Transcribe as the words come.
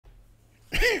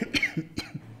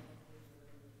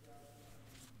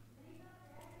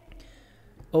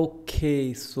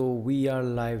Okay, so we are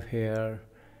live here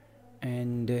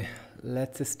and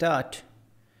let's start.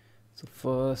 So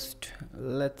first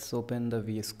let's open the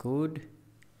VS Code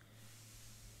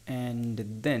and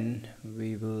then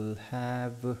we will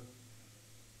have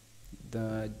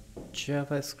the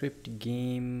JavaScript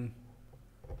game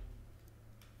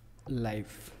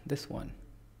live, this one.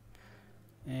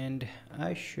 And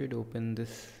I should open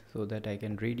this so that I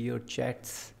can read your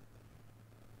chats.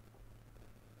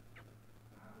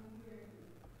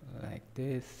 Like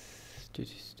this.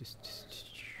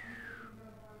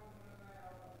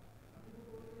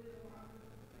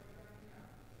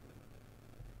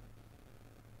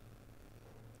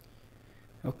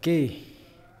 Okay.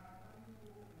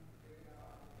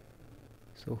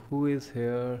 So who is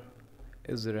here?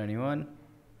 Is there anyone?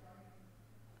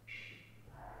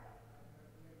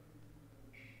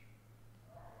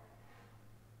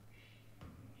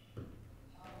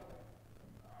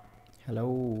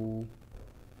 Hello.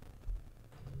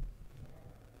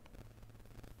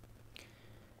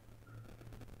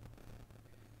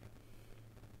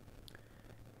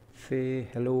 Say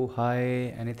hello,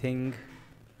 hi, anything.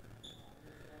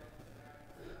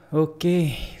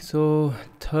 Okay, so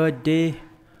third day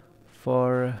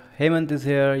for Hemant is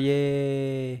here.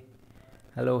 Yay.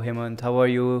 Hello Hemant, how are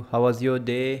you? How was your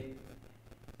day?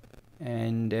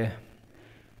 And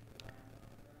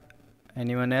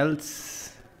anyone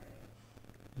else?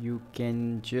 You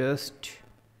can just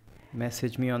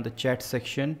message me on the chat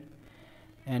section.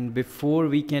 And before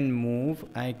we can move,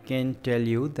 I can tell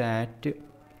you that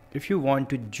if you want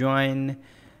to join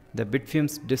the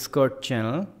Bitfilm's Discord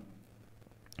channel,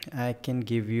 I can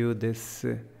give you this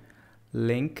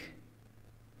link,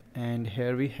 and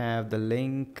here we have the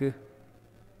link.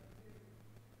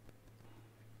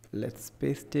 Let's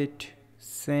paste it,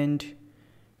 send,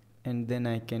 and then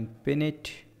I can pin it.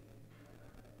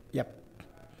 Yep,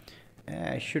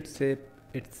 I should say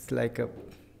it's like a,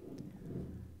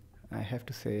 I have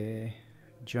to say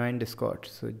join Discord.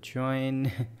 So join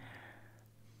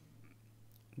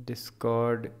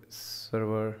Discord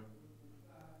server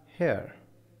here,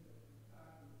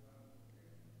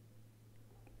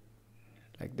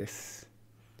 like this.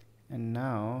 And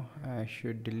now I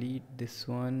should delete this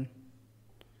one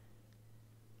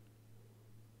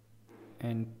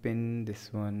and pin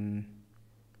this one.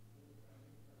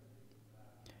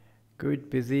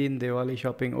 Good, busy in Diwali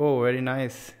shopping. Oh, very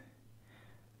nice.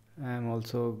 I'm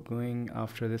also going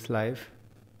after this live.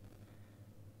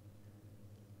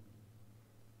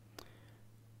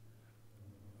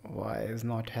 Why is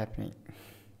not happening?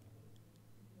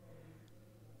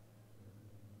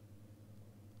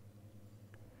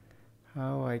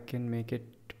 How I can make it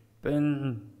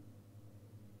pin?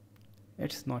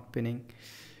 It's not pinning.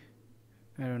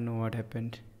 I don't know what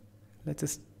happened. Let's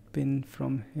just pin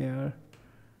from here.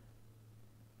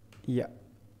 Yeah,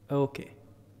 okay,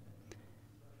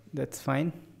 that's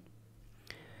fine.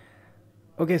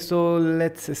 Okay, so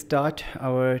let's start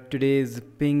our today's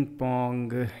ping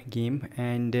pong game,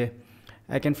 and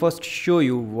I can first show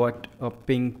you what a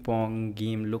ping pong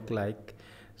game look like.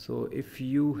 So if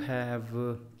you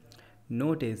have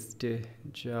noticed,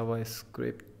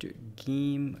 JavaScript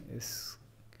game is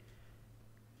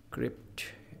script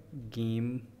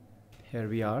game, here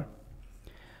we are.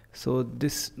 So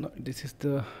this is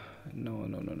the no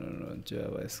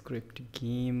JavaScript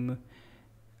game.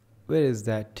 Where is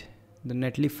that? The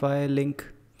Netlify link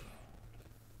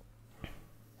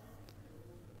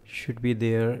should be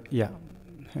there. Yeah,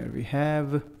 here we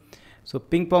have. So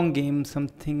ping pong game,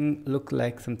 something look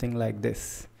like something like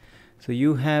this. So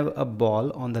you have a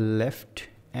ball on the left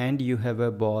and you have a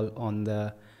ball on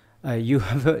the you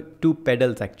have two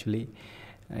pedals actually.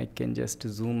 I can just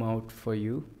zoom out for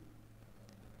you.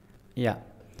 Yeah,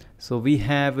 so we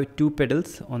have two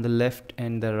pedals on the left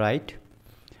and the right.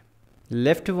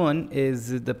 Left one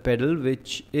is the pedal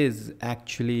which is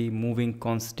actually moving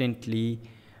constantly.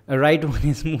 Right one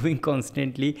is moving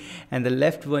constantly, and the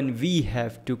left one we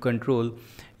have to control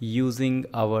using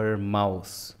our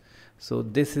mouse. So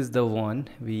this is the one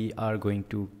we are going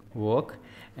to work,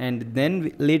 and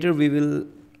then later we will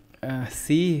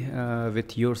see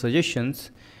with your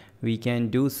suggestions we can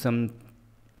do some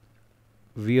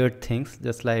weird things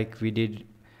just like we did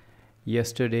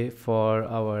yesterday for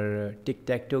our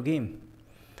tic-tac-toe game.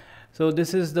 So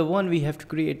this is the one we have to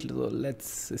create. So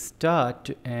let's start,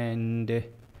 and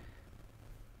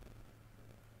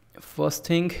first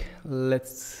thing,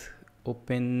 let's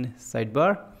open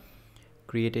sidebar,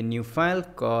 create a new file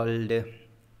called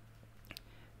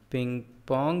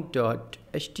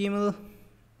pingpong.html.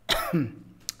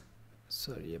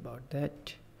 Sorry about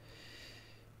that.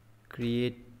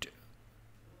 Create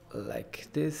like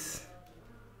this.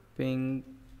 ping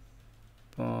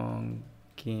pong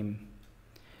game.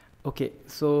 Okay,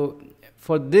 so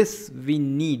for this we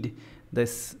need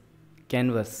this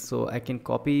canvas, so I can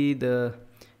copy the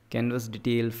canvas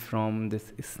detail from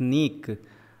this snake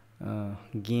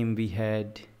game we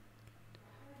had.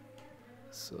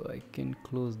 So I can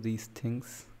close these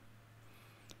things.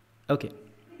 Okay,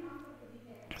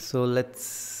 so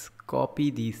let's copy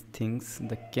these things,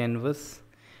 the canvas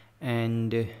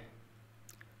and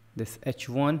this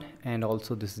h1 and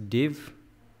also this div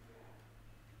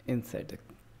inside the,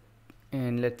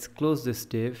 and let's close this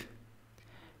div.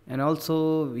 And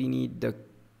also we need the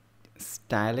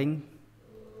styling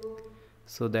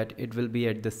so that it will be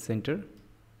at the center.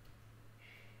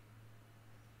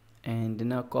 And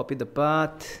now copy the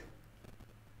path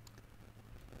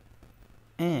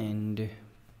and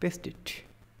paste it.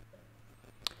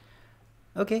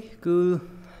 Okay, cool.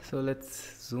 So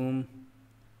let's zoom.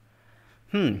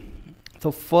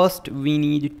 So first we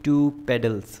need two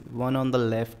pedals, one on the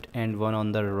left and one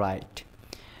on the right.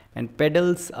 And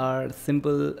pedals are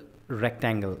simple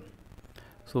rectangle.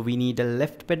 So we need a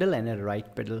left pedal and a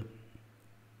right pedal.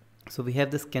 So we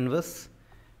have this canvas,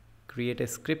 create a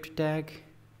script tag,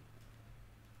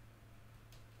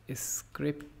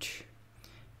 script,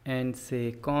 and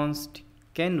say const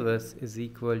canvas is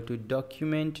equal to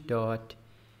document dot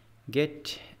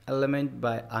get element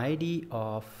by id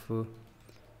of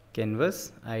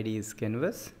canvas, id is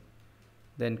canvas,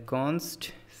 then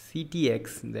const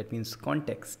ctx, that means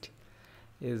context,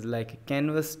 is like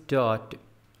canvas dot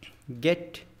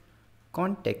get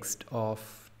context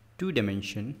of 2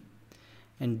 dimension,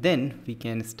 and then we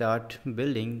can start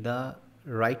building the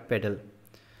right pedal.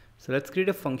 So let's create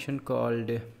a function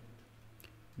called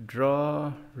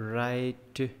draw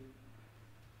right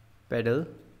pedal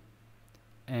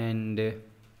and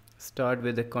start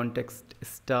with the context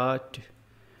start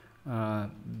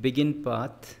begin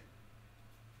path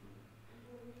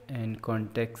and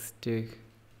context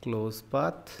close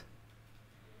path.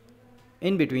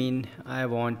 In between I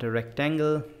want a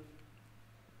rectangle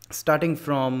starting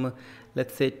from,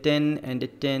 let's say 10, and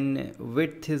 10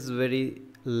 width is very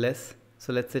less,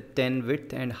 so let's say 10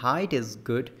 width, and height is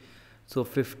good, so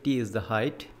 50 is the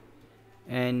height,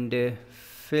 and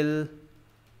fill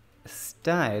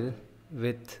style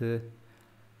with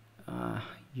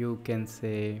you can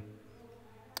say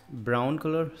brown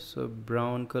color, so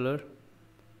brown color,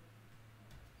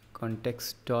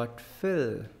 context dot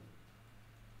fill.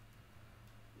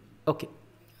 Okay,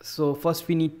 so first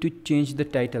we need to change the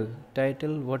title.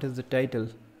 What is the title?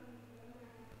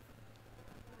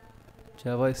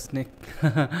 Java snake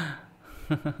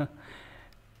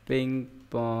ping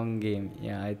pong game.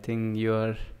 Yeah, I think you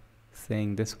are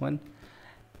saying this one.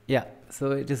 Yeah,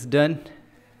 so it is done.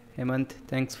 Hemant,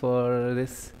 thanks for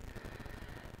this.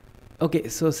 Okay,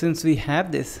 so since we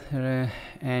have this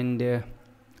and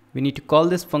we need to call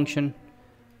this function,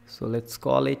 so let's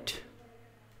call it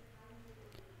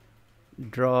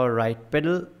draw right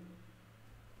pedal.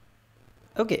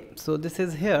 Okay, so this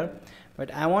is here,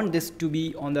 but I want this to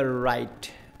be on the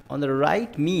right. On the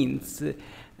right means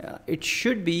it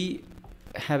should be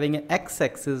having an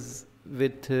x-axis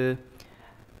with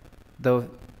the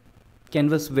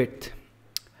canvas width.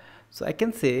 So I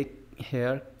can say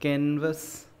here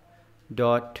canvas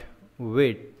dot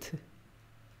width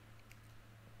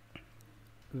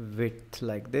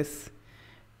like this.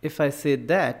 If I say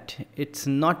that, it's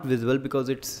not visible because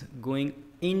it's going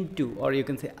into, or you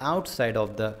can say outside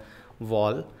of the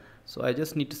wall. So I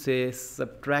just need to say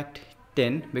subtract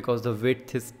 10 because the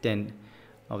width is 10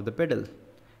 of the pedal.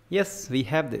 Yes, we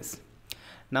have this.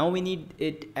 Now we need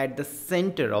it at the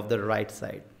center of the right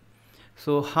side.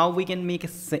 So how we can make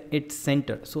it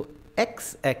center? So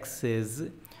x-axis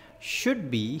should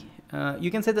be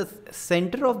you can say the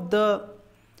center of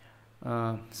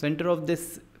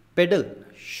this pedal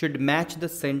should match the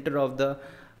center of the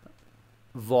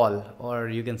wall, or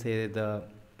you can say the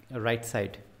right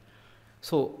side.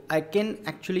 So I can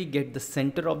actually get the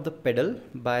center of the pedal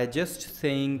by just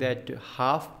saying that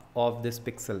half of this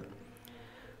pixel.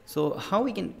 So how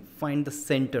we can find the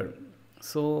center?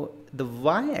 So the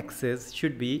y-axis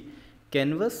should be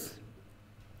canvas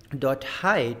dot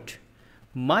height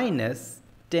minus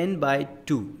 10 by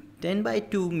 2. 10 by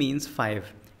 2 means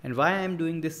 5, and why I am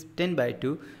doing this 10 by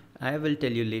 2 I will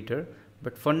tell you later,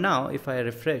 but for now if I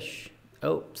refresh,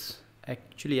 oops,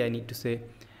 actually I need to say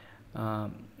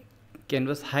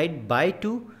canvas height by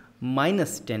 2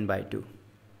 minus 10 by 2.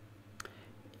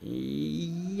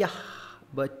 Yeah,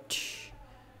 but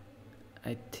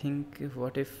I think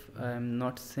what if I am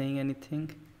not saying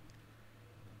anything?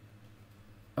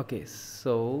 Okay,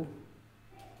 so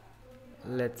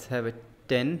let's have a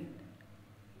 10.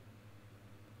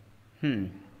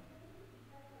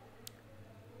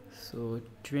 So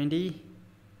 20.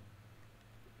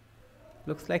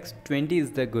 Looks like 20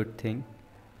 is the good thing.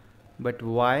 But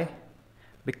why?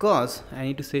 Because I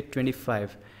need to say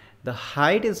 25. The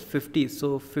height is 50,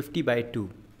 so 50 by 2.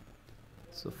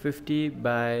 So 50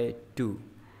 by 2.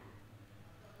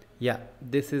 Yeah,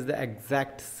 this is the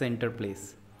exact center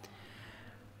place.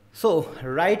 So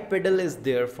right pedal is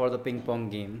there for the ping pong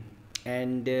game.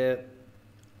 And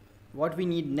what we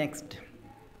need next?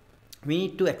 We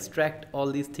need to extract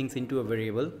all these things into a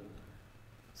variable.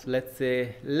 So let's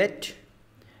say let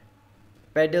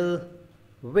pedal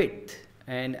width,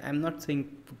 and I'm not saying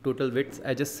total width,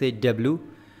 I just say W.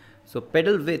 So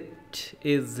pedal width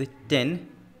is 10,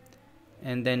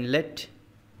 and then let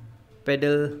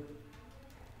pedal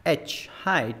h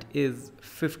height is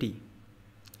 50.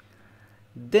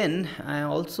 Then I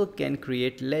also can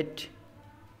create let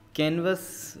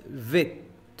canvas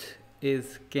width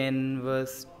is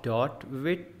canvas dot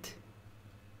width,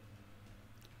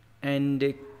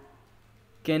 and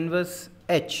canvas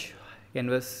h,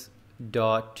 canvas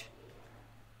dot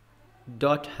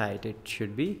height, it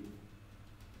should be.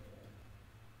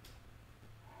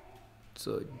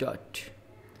 So dot.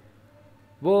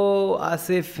 Whoa,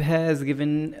 Asif has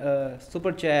given a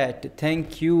super chat.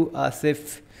 Thank you,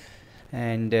 Asif,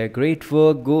 and great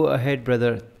work. Go ahead,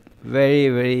 brother. Very,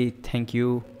 very thank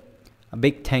you. A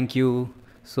big thank you.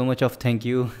 So much of thank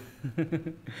you.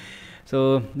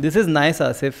 So this is nice,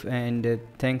 Asif, and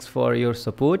thanks for your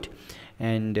support.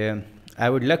 And I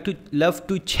would love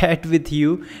to chat with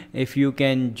you. If you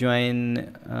can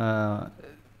join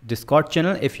Discord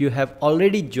channel, if you have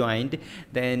already joined,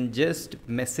 then just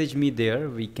message me there.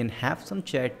 We can have some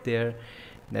chat there.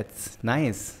 That's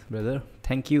nice, brother.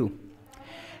 Thank you.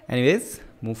 Anyways,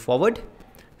 move forward.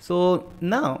 So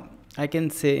now I can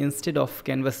say instead of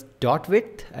canvas dot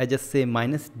width, I just say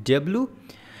minus W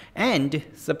and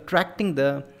subtracting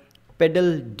the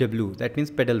pedal W, that means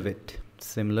pedal width.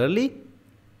 Similarly,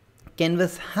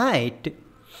 canvas height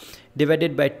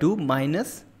divided by 2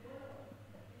 minus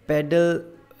pedal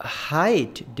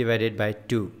height divided by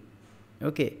 2.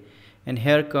 Okay, and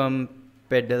here come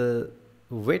pedal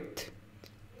width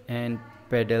and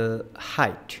pedal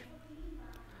height.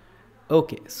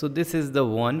 Okay, so this is the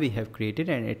one we have created,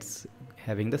 and it's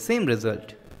having the same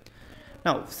result.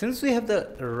 Now, since we have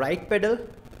the right pedal,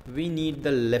 we need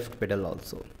the left pedal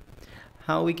also.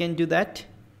 How we can do that?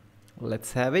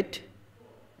 Let's have it.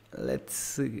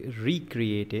 Let's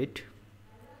recreate it.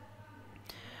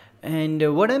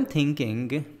 And what I'm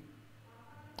thinking,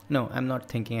 no, I'm not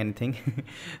thinking anything.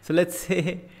 So let's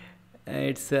say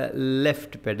it's a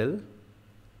left pedal,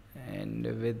 and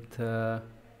with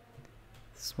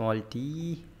small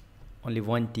t, only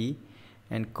one t,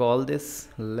 and call this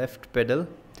left pedal.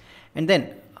 And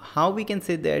then how we can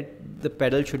say that the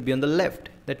pedal should be on the left?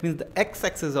 That means the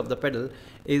x-axis of the pedal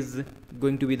is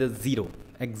going to be the 0,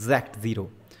 exact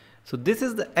 0. So this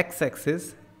is the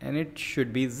x-axis, and it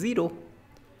should be 0.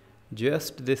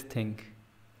 Just this thing.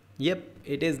 Yep,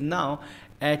 it is now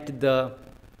at the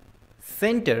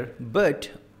center, but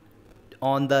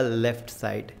on the left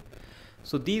side.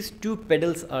 So these two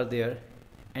pedals are there,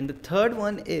 and the third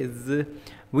one is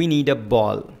we need a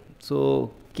ball.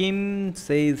 So Kim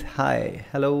says hi.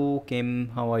 Hello Kim,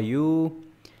 how are you?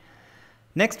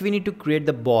 Next we need to create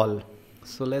the ball.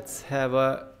 So let's have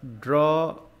a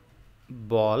draw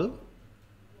ball.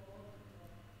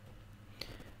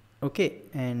 Okay,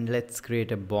 and let's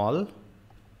create a ball,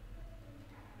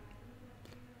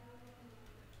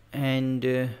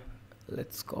 and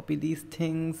let's copy these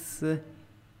things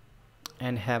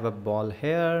and have a ball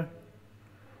here.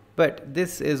 But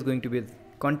this is going to be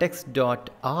context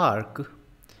dot arc,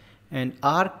 and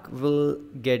arc will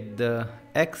get the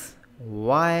x,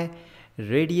 y,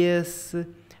 radius,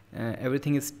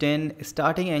 everything is 10,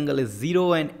 starting angle is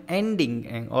 0, and ending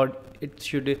angle, or it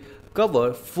should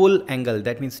cover full angle,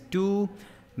 that means 2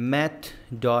 math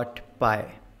dot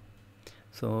pi.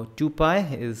 So 2 pi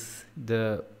is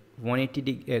the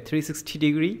 360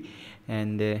 degree,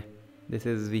 and this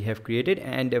is we have created,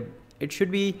 and it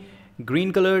should be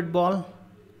green colored ball,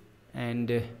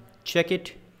 and check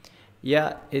it.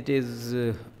 Yeah, it is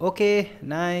okay,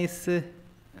 nice. I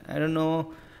don't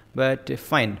know, but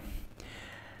fine.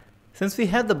 Since we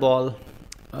have the ball,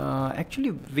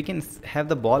 actually we can have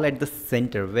the ball at the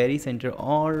center, very center,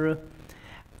 or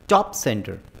top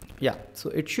center. Yeah, so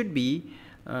it should be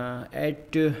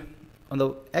at on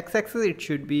the x-axis it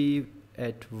should be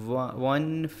at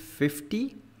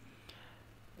 150.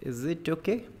 Is it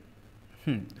okay?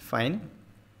 Fine.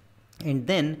 And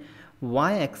then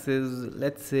y-axis,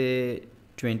 let's say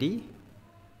 20,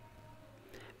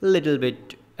 little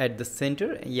bit at the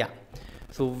center. Yeah,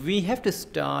 so we have to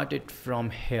start it from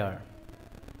here.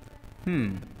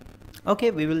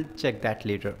 Okay, we will check that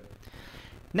later.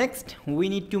 Next, we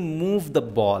need to move the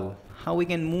ball. How we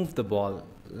can move the ball?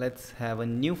 Let's have a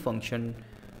new function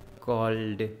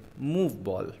called move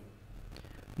ball.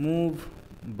 Move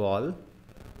ball.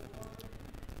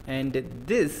 And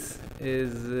this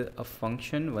is a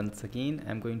function. Once again,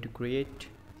 I'm going to create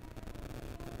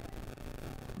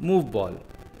move ball.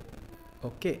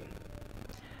 Okay.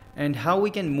 And how we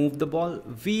can move the ball?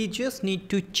 We just need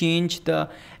to change the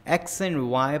x and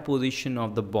y position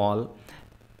of the ball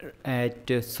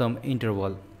at some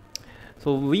interval.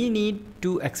 So we need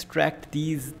to extract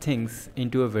these things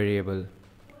into a variable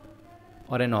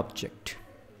or an object.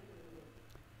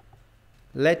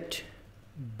 Let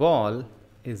ball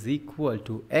is equal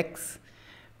to x,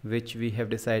 which we have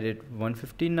decided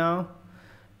 150 now.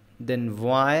 Then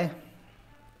y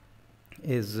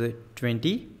is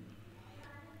 20.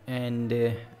 And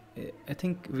I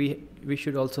think we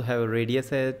should also have a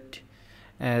radius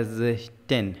as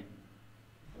 10.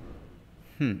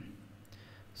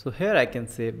 So here I can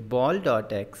say ball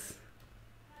dot x,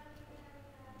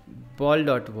 ball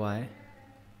dot y,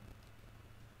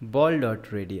 ball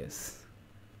dot radius.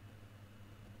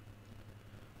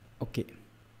 Okay.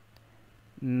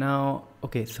 Now,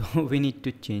 okay, so we need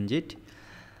to change it.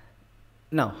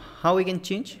 Now, how we can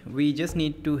change? We just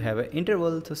need to have an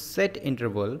interval. So set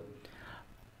interval,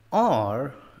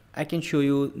 or I can show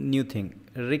you new thing,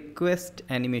 request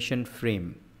animation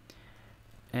frame.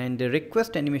 And the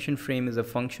request animation frame is a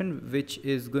function which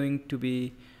is going to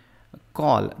be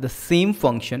call the same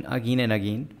function again and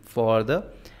again for the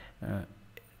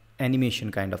animation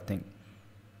kind of thing.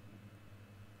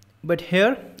 But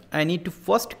here I need to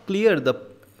first clear the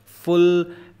full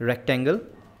rectangle.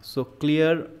 So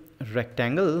clear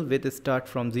rectangle with a start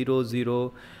from 0,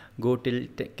 0, go till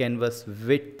canvas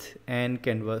width and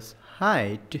canvas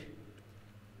height.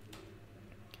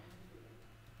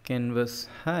 Canvas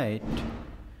height.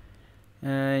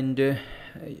 And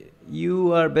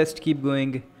you are best keep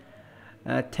going.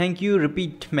 Thank you,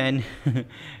 repeat man.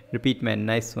 Repeat man,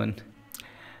 nice one.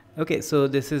 Okay, so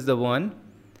this is the one.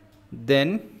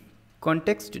 Then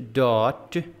context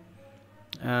dot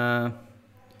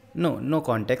no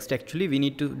context, actually we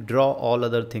need to draw all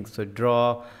other things. So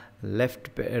draw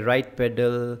right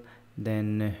pedal,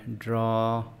 then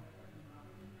draw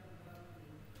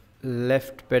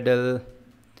left pedal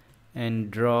and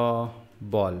draw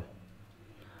ball.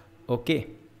 Okay,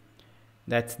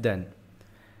 that's done.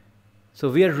 So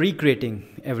we are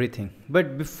recreating everything,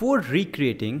 but before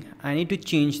recreating I need to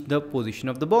change the position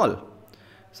of the ball.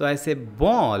 So I say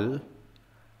ball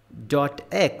dot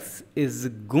x is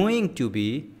going to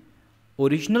be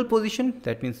original position,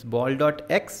 that means ball dot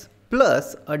x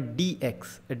plus a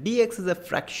dx. A dx is a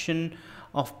fraction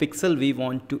of pixel we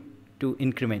want to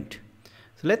increment.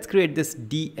 So let's create this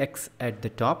dx at the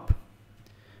top.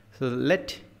 So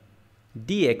let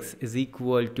dx is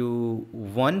equal to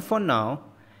 1 for now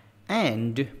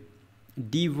and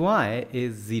dy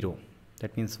is 0.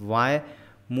 That means y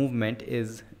movement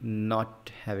is not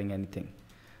having anything.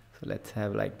 So let's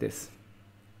have like this.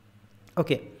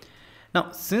 Okay,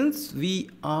 now since we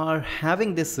are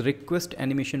having this request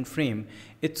animation frame,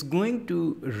 it's going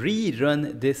to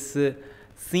rerun this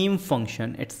same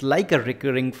function. It's like a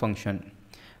recurring function.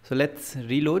 So let's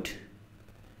reload.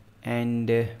 And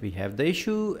we have the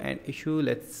issue.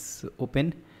 Let's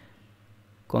open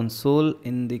console.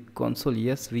 In the console,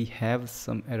 yes, we have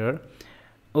some error.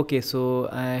 Okay, so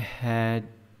I had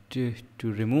to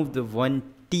remove the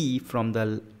 1t from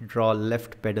the draw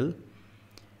left pedal.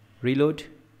 Reload,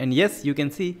 and yes, you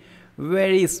can see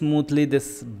very smoothly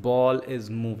this ball is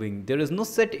moving. There is no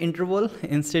set interval.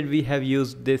 Instead we have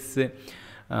used this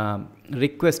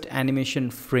request animation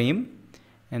frame,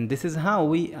 and this is how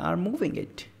we are moving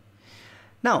it.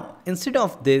 Now, instead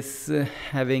of this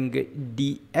having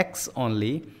dx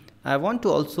only, I want to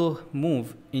also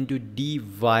move into dy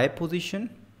position.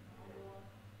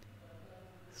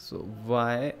 So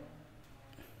y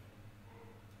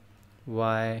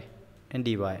and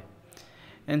dy.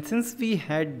 And since we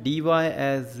had dy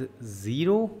as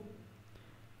 0,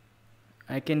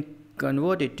 I can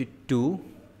convert it to 2.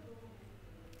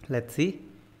 Let's see.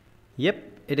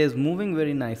 Yep, it is moving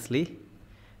very nicely.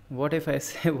 What if I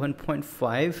say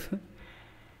 1.5?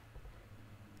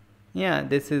 Yeah,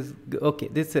 this is okay.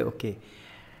 This is okay.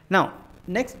 Now,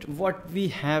 next, what we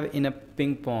have in a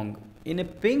ping pong. In a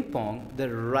ping pong, the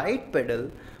right pedal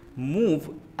move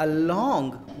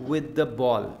along with the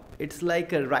ball. It's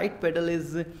like a right pedal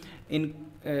is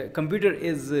computer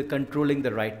is controlling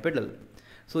the right pedal.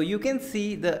 So you can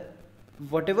see the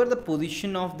whatever the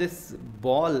position of this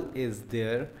ball is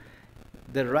there,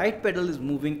 the right pedal is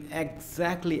moving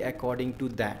exactly according to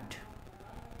that.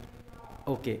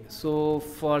 Okay, so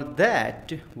for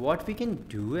that, what we can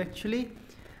do actually,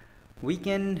 we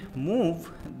can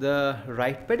move the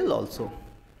right pedal also.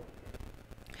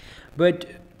 But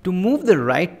to move the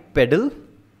right pedal,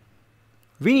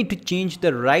 we need to change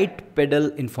the right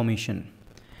pedal information.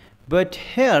 But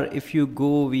here, if you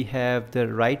go, we have the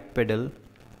right pedal.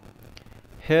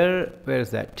 Here, where is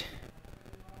that?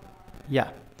 Yeah,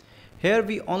 here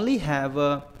we only have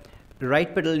a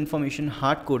right pedal information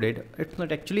hard coded. It's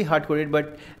not actually hard coded,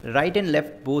 but right and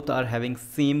left both are having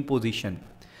same position.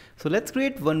 So let's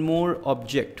create one more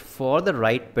object for the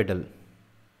right pedal.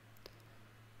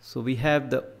 So we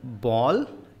have the ball,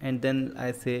 and then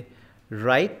I say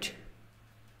right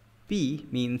P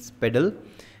means pedal.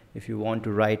 If you want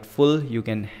to write full, you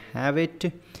can have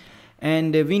it.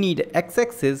 And we need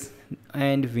x-axis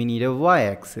and we need a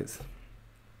y-axis.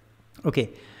 Okay,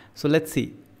 so let's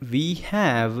see. We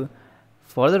have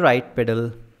for the right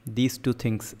pedal these two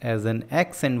things as an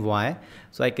x and y.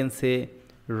 So I can say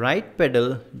right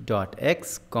pedal dot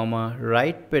x comma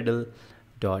right pedal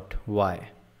dot y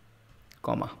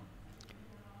comma.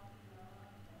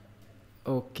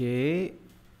 Okay,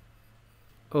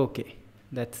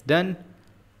 that's done.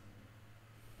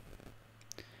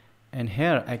 And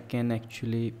here I can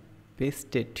actually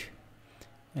paste it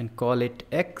and call it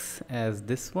x as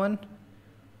this one,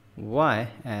 y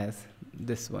as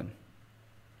this one.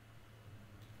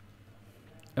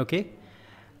 Okay,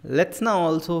 let's now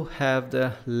also have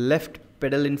the left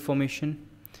pedal information.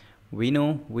 We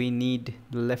know we need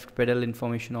the left pedal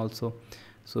information also.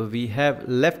 So we have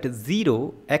left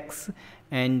 0 x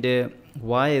and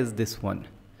y is this one.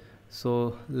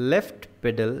 So left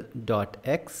pedal dot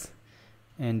x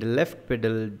and left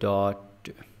pedal dot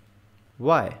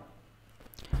y.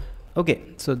 Okay,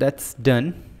 so that's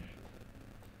done.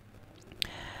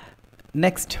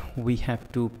 Next we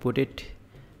have to put it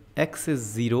x is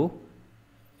 0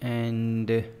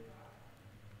 and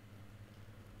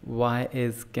y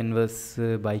is canvas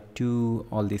by 2,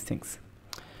 all these things.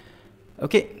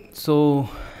 Okay, so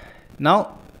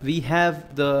now we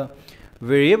have the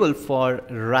variable for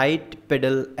right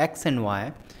pedal x and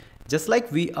y. Just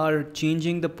like we are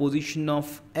changing the position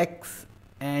of x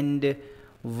and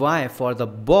y for the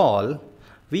ball,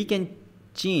 we can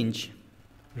change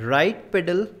right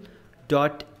pedal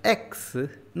dot x,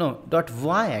 no, dot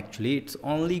y actually. It's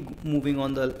only moving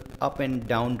on the up and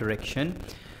down direction.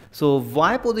 So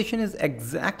y position is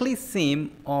exactly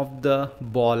same of the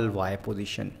ball y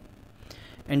position.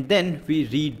 And then we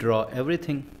redraw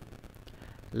everything.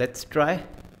 Let's try.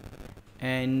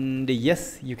 And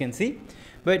yes, you can see.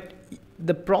 But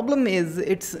the problem is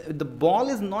the ball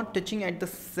is not touching at the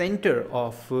center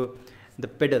of the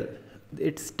pedal.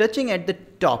 It's touching at the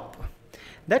top.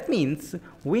 That means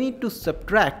we need to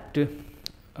subtract you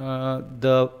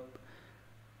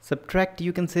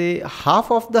can say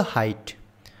half of the height.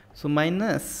 So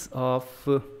minus of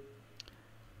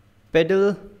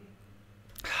pedal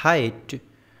height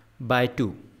by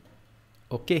 2.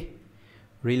 Okay,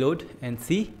 reload and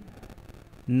see.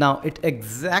 Now it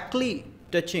exactly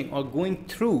touching or going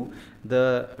through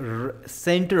the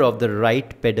center of the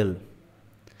right pedal.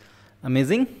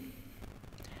 Amazing.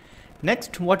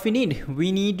 Next, what we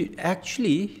need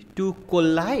actually to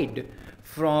collide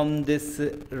from this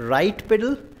right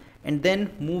pedal and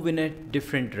then move in a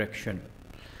different direction.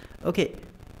 Okay,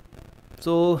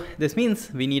 so this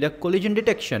means we need a collision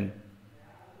detection.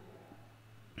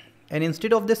 And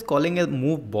instead of this calling a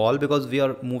move ball, because we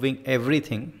are moving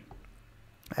everything,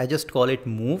 I just call it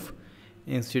move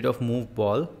instead of move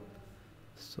ball.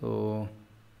 So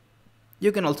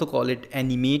you can also call it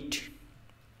animate.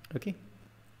 Okay,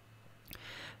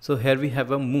 so here we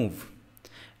have a move.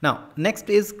 Now next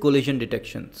is collision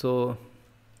detection. So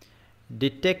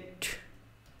detect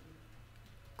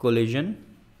collision,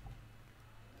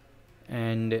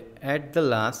 and at the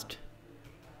last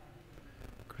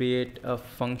create a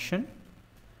function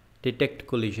detect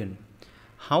collision.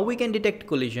 How we can detect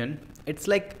collision? It's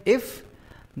like if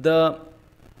the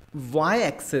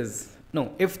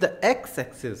if the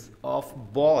x-axis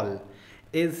of ball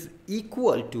is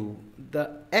equal to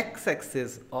the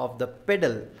x-axis of the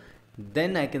pedal,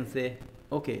 then I can say,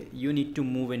 okay, you need to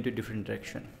move into different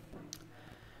direction.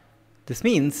 This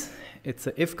means it's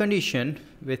a if condition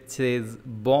which says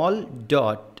ball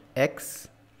dot x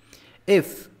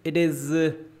if it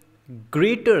is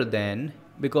greater than,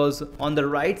 because on the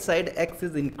right side x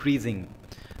is increasing,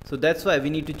 so that's why we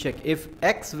need to check if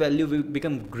x value will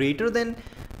become greater than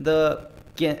the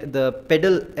the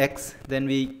pedal X, then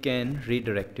we can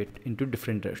redirect it into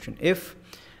different direction. If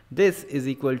this is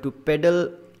equal to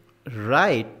pedal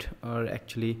right, or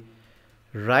actually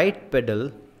right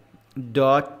pedal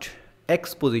dot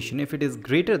X position, if it is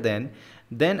greater than,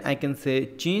 then I can say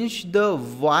change the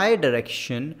Y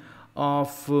direction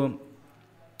of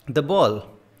the ball,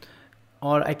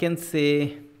 or I can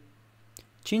say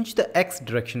change the X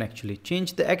direction, actually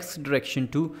change the X direction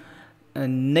to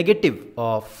negative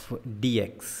of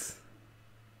dx,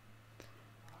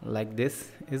 like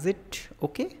this. Is it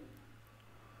okay?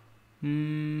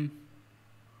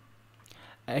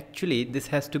 Actually this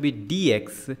has to be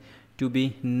dx to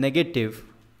be negative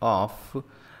of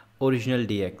original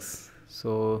dx,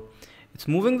 so it's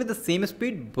moving with the same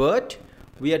speed, but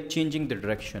we are changing the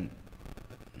direction,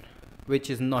 which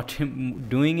is not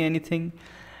doing anything.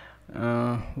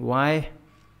 Why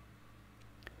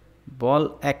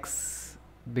ball X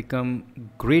become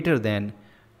greater than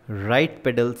right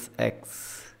pedals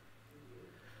X?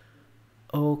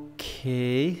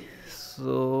 Okay,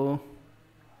 so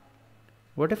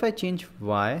what if I change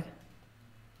Y,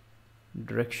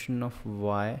 direction of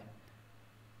Y?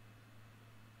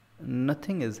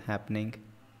 Nothing is happening,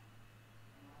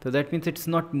 so that means it's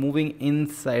not moving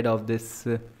inside of this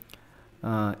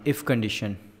if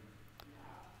condition.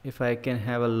 If I can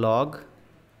have a log,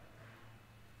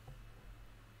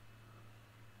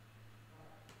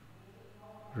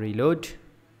 reload,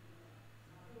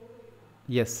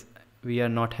 yes, we are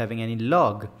not having any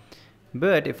log.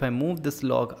 But if I move this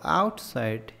log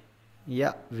outside,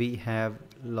 yeah, we have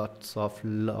lots of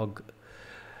log.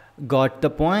 Got the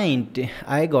point.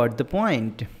 I got the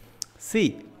point.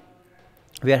 See,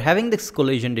 we are having this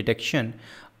collision detection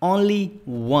only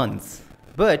once,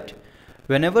 but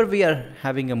whenever we are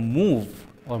having a move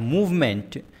or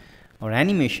movement or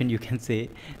animation, you can say,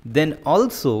 then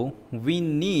also we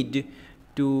need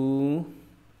to,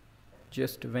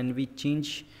 just when we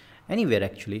change anywhere,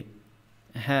 actually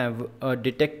have a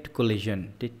detect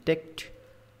collision,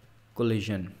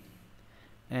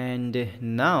 and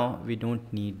now we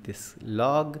don't need this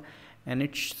log, and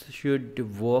it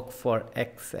should work for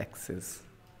x-axis.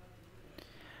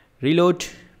 Reload,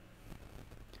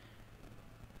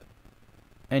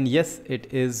 and yes,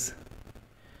 it is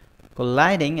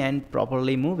colliding and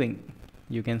properly moving.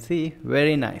 You can see,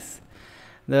 very nice.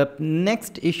 The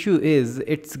next issue is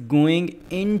it's going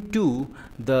into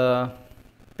the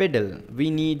pedal. We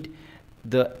need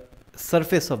the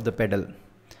surface of the pedal.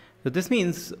 So this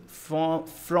means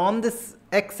from this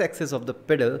x-axis of the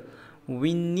pedal,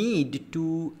 we need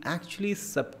to actually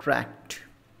subtract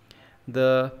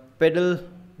the pedal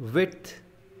width.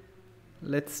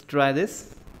 Let's try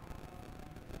this.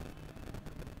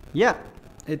 Yeah,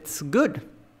 it's good.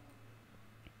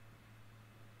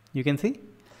 You can see.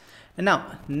 And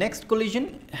now next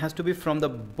collision has to be from the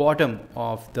bottom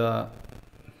of the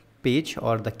page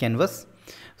or the canvas,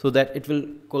 so that it will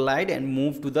collide and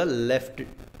move to the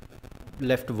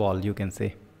left wall, you can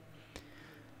say.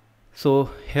 So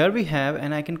here we have,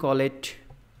 and I can call it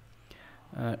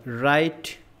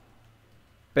right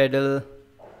pedal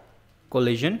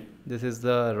collision. This is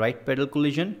the right pedal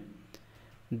collision.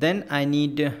 Then I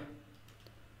need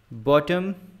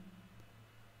bottom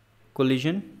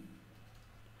collision,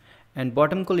 and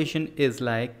bottom collision is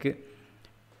like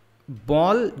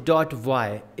ball dot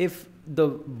y. If the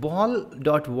ball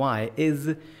dot y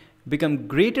is become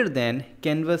greater than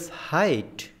canvas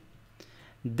height,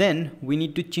 then we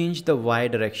need to change the y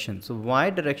direction. So y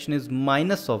direction is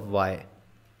minus of y.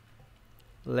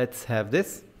 Let's have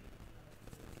this.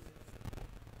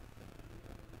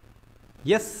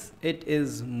 Yes, it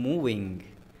is moving.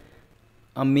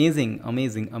 Amazing,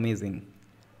 amazing, amazing.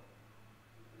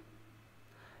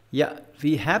 Yeah,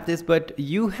 we have this, but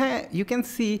you can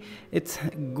see it's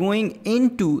going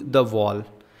into the wall.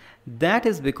 That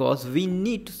is because we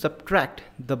need to subtract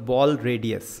the ball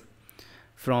radius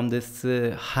from this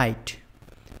height.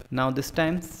 Now this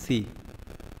time, see.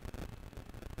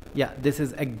 Yeah, this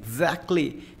is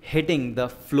exactly hitting the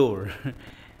floor.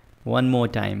 One more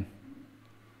time.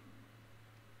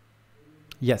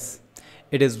 Yes,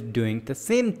 it is doing the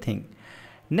same thing.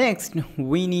 Next,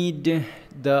 we need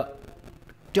the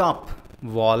top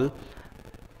wall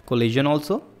collision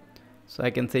also. So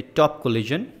I can say top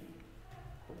collision.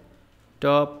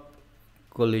 Top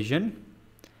collision.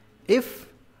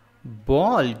 If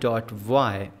ball dot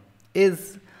y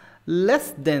is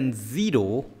less than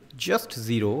 0, just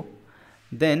 0,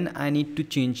 then I need to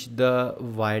change the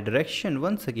y direction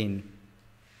once again.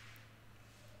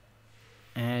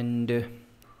 And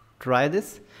try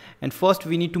this. And first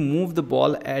we need to move the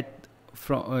ball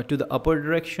to the upper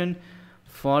direction.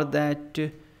 For that,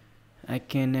 I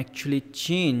can actually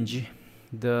change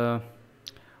the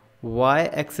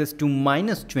y-axis to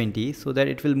 -20 so that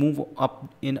it will move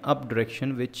up in up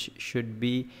direction, which should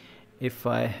be, if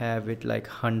I have it like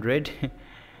 100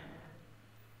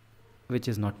 which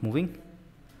is not moving.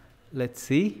 Let's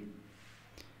see.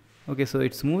 Okay, so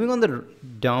it's moving on the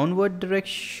downward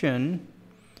direction,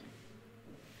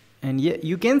 and yeah,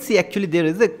 you can see actually there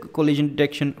is a collision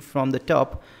detection from the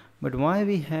top, but why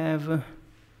we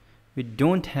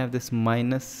don't have this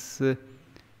minus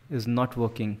is not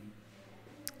working.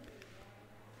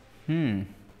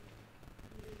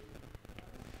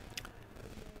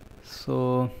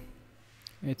 So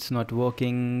it's not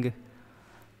working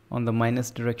on the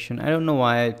minus direction. I don't know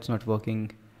why it's not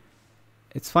working.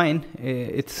 It's fine.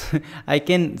 It's I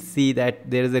can see that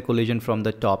there is a collision from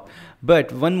the top,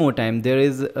 but one more time, there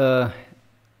is a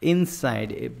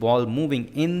inside a ball moving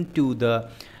into the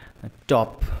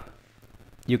top.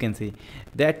 You can see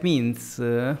that means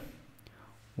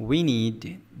we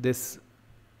need this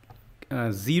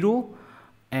 0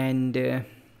 and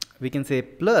we can say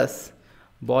plus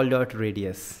ball dot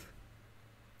radius.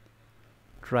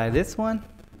 Try this one.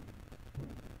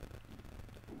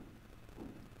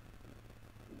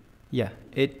 Yeah,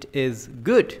 it is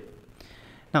good.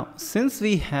 Now, since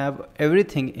we have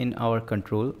everything in our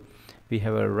control, we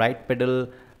have a right pedal,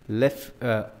 left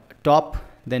top,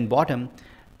 then bottom.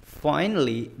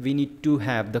 Finally, we need to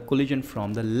have the collision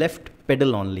from the left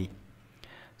pedal only.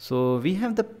 So we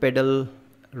have the pedal,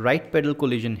 right pedal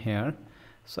collision here.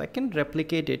 So I can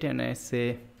replicate it and I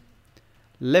say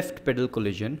left pedal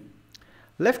collision.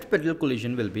 Left pedal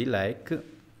collision will be like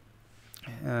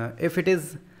if it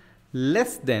is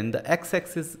less than, the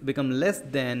x-axis become less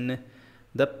than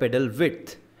the pedal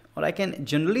width, or I can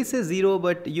generally say 0,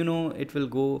 but you know it will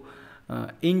go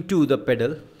into the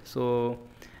pedal. So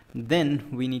then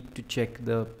we need to check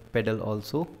the pedal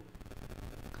also.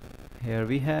 Here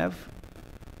we have,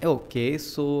 okay,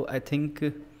 so I think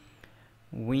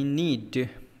we need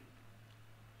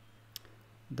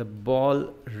the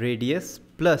ball radius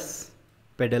plus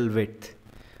pedal width,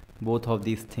 both of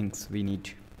these things we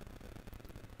need.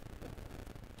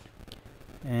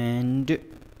 And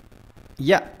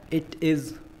yeah, it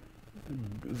is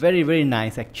very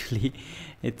nice actually.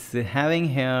 It's having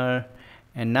here,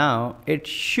 and now it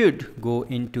should go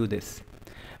into this,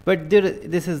 but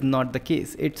this is not the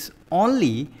case. It's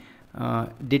only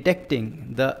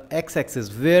detecting the x-axis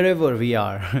wherever we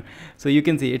are. So you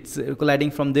can see it's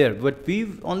colliding from there, but we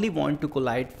only want to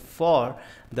collide for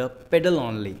the pedal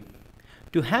only.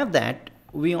 To have that,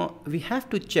 we have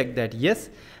to check that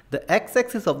yes, the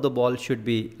x-axis of the ball should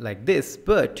be like this,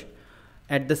 but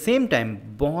at the same time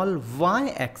ball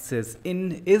y-axis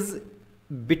is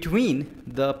between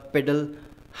the pedal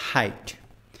height.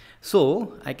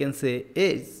 So I can say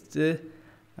it's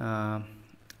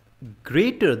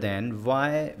greater than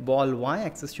ball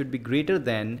y-axis should be greater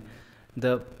than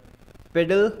the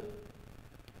pedal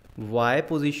y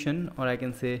position, or I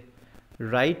can say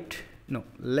left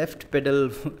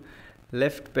pedal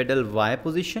y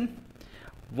position.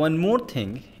 One more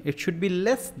thing, it should be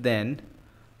less than,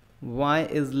 y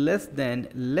is less than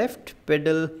left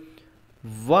pedal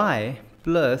y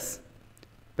plus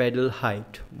pedal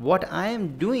height. What I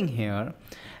am doing here,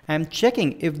 I am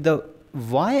checking if the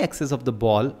y-axis of the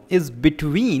ball is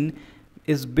between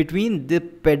the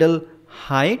pedal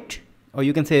height, or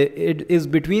you can say it is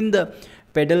between the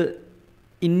pedal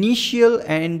initial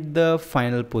and the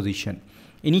final position.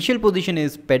 Initial position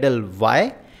is pedal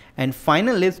y and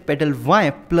final is pedal y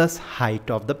plus height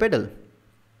of the pedal.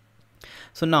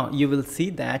 So now you will see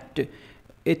that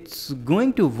it's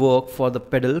going to work for the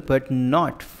pedal but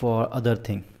not for other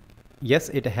thing. Yes,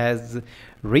 it has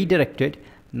redirected.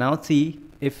 Now see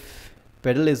if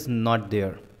pedal is not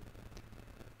there,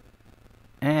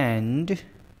 and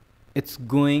it's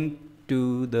going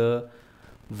to the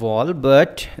wall,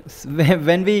 but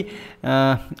when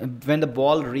the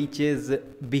ball reaches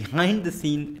behind the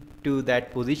scene to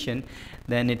that position,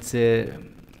 then it's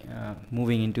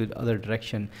moving into the other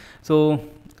direction. So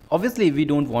obviously we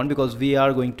don't want, because we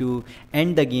are going to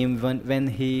end the game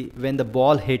when the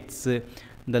ball hits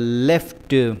the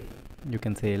left, you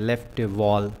can say left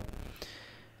wall.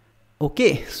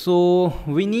 Okay, so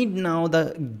we need now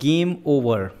the game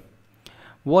over.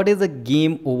 What is a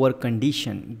game over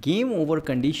condition? Game over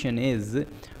condition is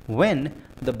when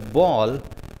the ball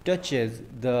touches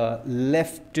the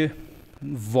left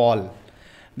wall,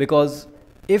 because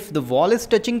if the wall is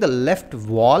touching the left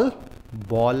wall,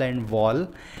 ball and wall,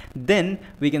 then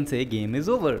we can say game is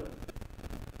over.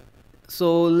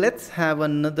 So let's have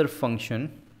another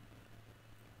function,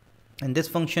 and this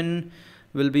function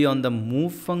will be on the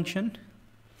move function.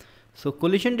 So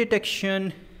collision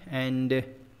detection and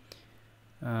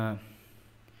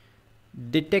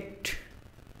detect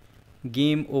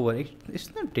game over.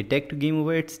 It's not detect game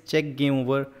over, it's check game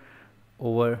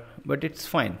over, but it's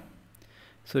fine.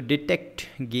 So detect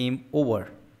game over.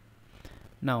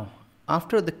 Now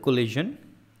after the collision,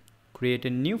 create a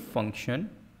new function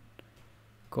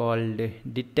called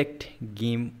detect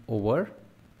game over,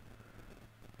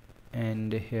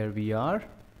 and here we are.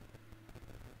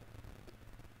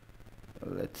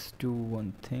 Let's do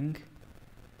one thing.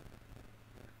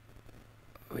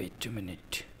 Wait a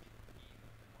minute.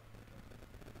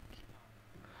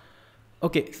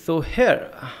 Okay, so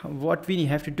here what we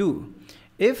have to do,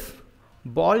 if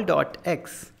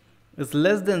ball.x is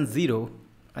less than 0,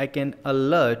 I can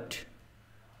alert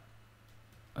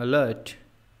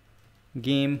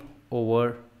game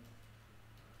over,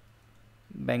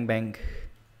 bang bang.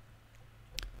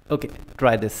 Okay,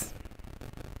 try this.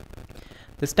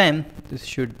 This time this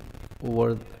should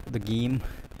over the game.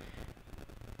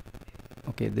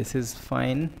 Okay, this is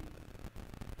fine.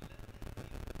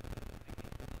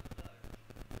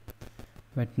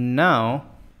 But now,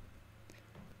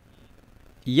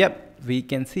 yep, we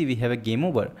can see we have a game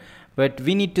over, but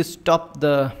we need to stop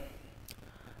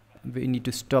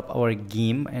our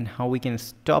game. And how we can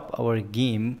stop our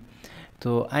game?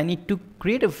 So I need to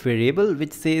create a variable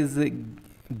which says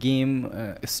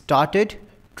game started,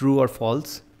 true or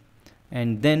false,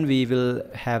 and then we will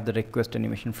have the request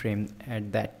animation frame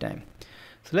at that time.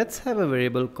 So let's have a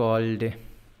variable called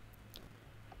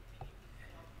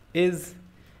is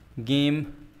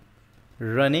game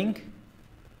running,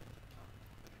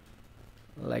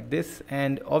 like this,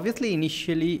 and obviously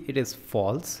initially it is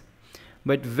false,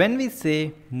 but when we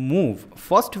say move,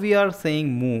 first we are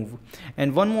saying move,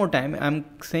 and one more time I'm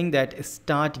saying that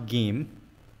start game,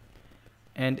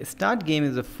 and start game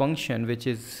is a function which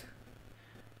is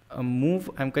a move.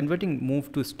 I'm converting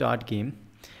move to start game,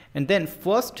 and then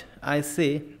first I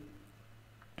say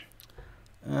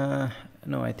no,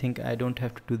 I think I don't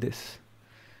have to do this.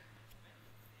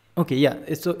 Okay, yeah,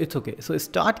 it's okay. So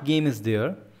start game is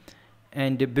there,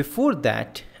 and before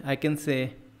that I can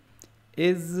say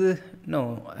is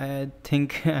no, I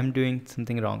think I'm doing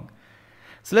something wrong.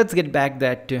 So let's get back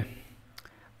that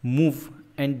move,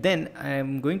 and then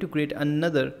I'm going to create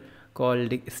another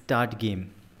called start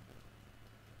game,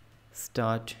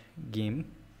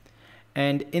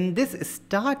 and in this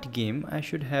start game I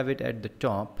should have it at the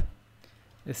top,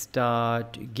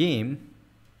 start game.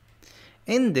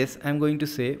 In this I'm going to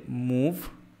say move,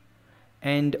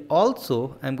 and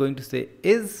also I'm going to say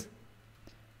is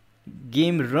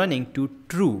game running to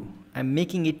true. I'm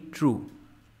making it true.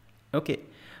 Okay,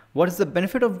 what is the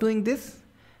benefit of doing this?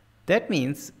 That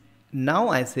means now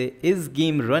I say is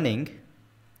game running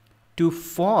to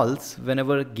false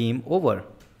whenever game over,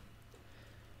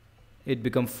 it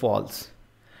becomes false.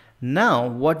 Now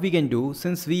what we can do,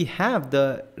 since we have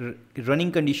the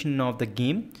running condition of the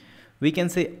game, we can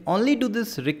say only do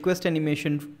this request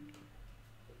animation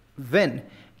when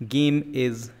game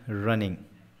is running.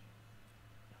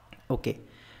 Okay,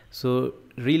 so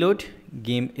reload,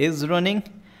 game is running,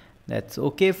 that's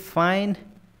okay, fine.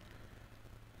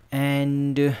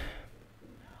 And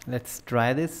let's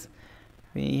try this.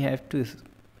 We have to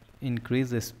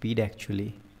increase the speed,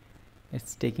 actually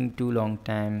it's taking too long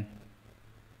time.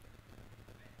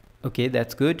 Okay,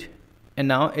 that's good, and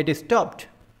now it is stopped.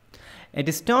 It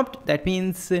is stopped, that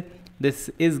means this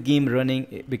is game running,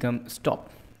 it become stop.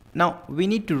 Now we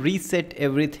need to reset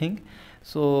everything.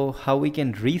 So how we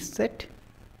can reset?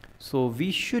 So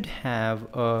we should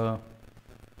have a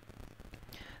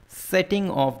setting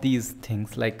of these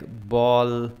things like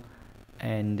ball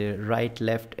and right,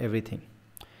 left, everything.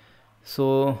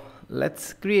 So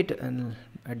let's create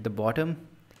at the bottom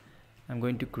I'm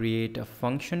going to create a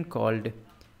function called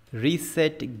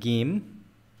reset game,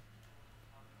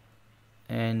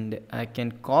 and I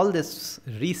can call this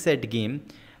reset game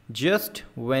just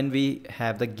when we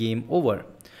have the game over.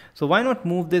 So why not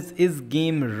move this is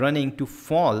game running to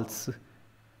false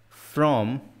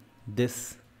from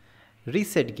this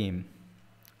reset game.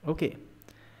 Okay,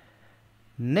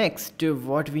 next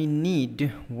what we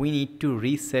need to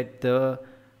reset the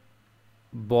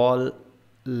ball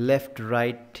left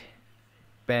right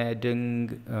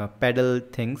pedal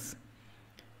things,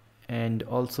 and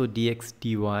also dx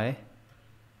dy.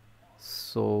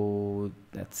 So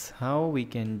that's how we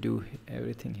can do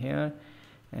everything here.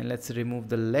 And let's remove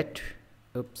the let.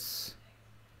 Oops.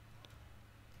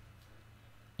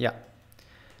 Yeah,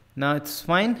 now it's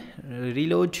fine.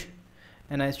 Reload,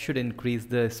 and I should increase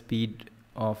the speed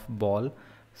of ball.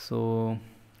 So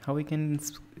how we can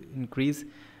increase?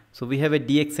 So we have a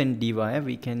dx and dy.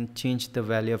 We can change the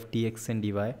value of dx and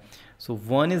dy. So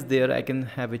 1 is there, I can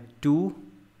have it 2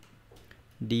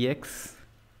 dx.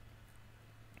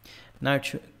 Now it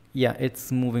should, yeah,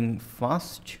 it's moving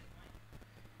fast.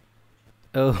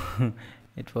 Oh,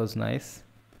 it was nice.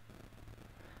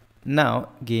 Now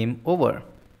game over,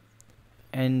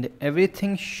 and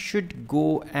everything should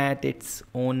go at its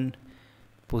own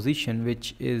position,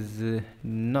 which is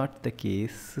not the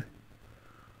case.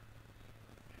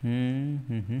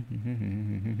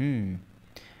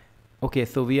 Okay,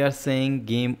 so we are saying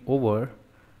game over,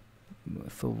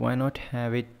 so why not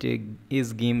have it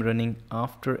is game running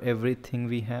after everything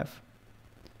we have,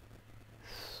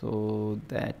 so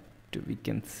that we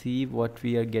can see what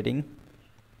we are getting.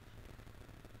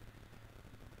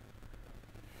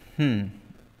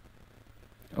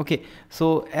 Okay,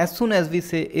 so as soon as we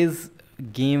say is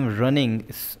game running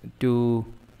to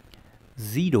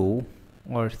 0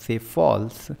 or say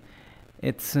false,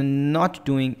 it's not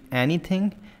doing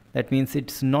anything. That means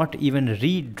it's not even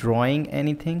redrawing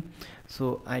anything.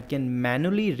 So I can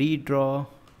manually redraw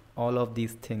all of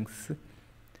these things,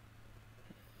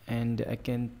 and I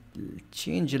can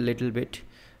change a little bit.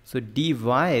 So dy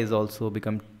is also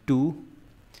become 2.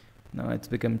 Now it's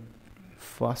become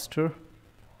faster.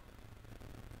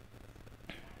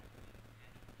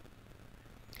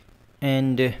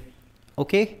 And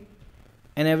okay,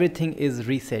 and everything is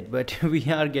reset, but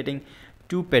we are getting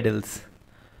 2 pedals.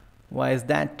 Why is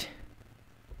that?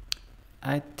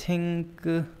 I think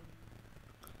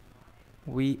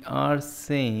we are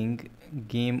saying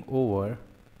game over,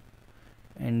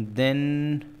 and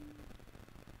then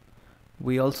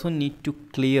we also need to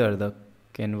clear the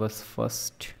canvas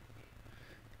first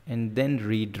and then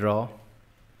redraw.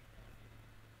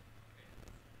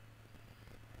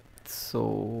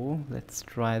 So let's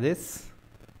try this.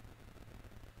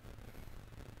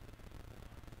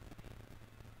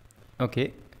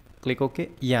 Okay, click OK.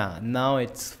 Yeah, now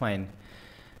it's fine.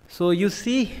 So you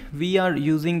see, we are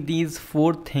using these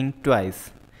 4 things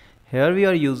twice. Here we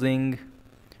are using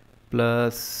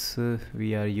plus,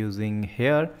 we are using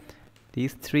here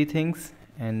these 3 things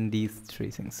and these 3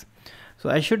 things. So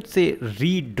I should say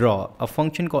redraw, a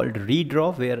function called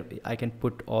redraw, where I can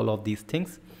put all of these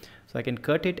things. So I can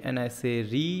cut it and I say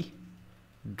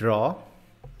redraw.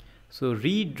 So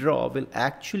redraw will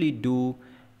actually do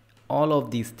all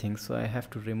of these things. So I have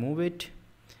to remove it,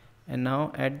 and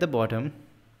now at the bottom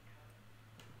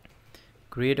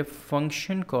create a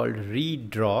function called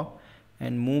redraw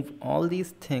and move all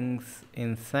these things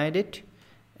inside it,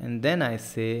 and then I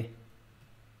say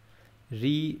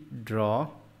redraw,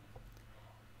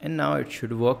 and now it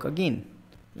should work again.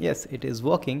 Yes, it is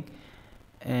working,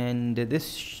 and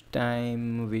this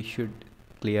time we should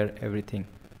clear everything.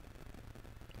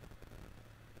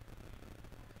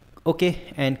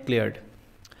 Okay, and cleared.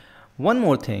 One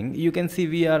more thing, you can see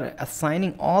we are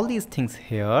assigning all these things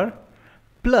here,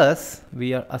 plus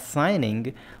we are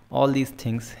assigning all these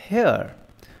things here.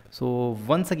 So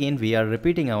once again we are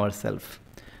repeating ourselves.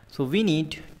 So we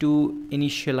need to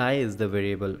initialize the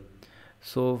variable.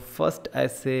 So first I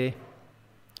say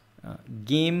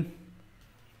game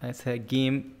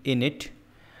init.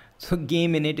 So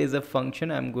game init is a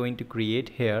function I'm going to create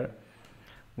here,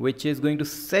 which is going to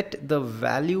set the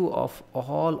value of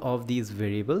all of these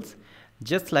variables,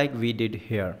 just like we did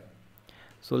here.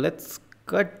 So let's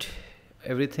cut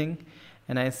everything,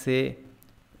 and I say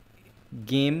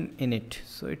game init.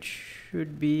 So it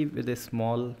should be with a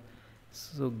small,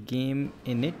 so game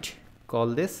init, call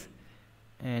this,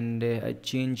 and I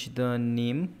change the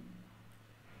name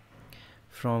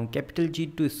from capital G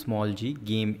to small g,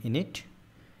 game init,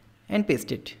 and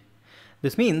paste it.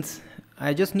 This means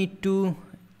I just need to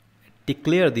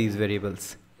declare these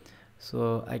variables.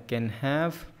 So I can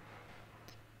have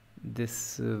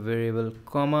this variable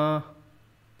comma,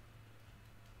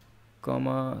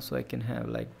 so I can have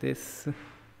like this,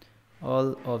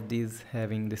 all of these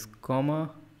having this comma,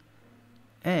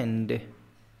 and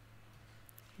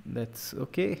that's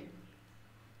okay.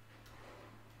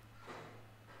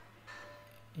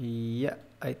 Yeah,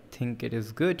 I think it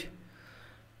is good.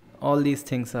 All these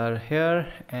things are here,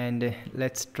 and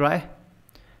let's try.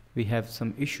 We have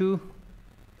some issue.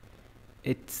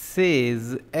 It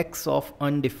says x of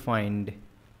undefined.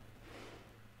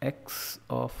 X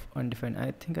of undefined.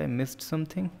 I think I missed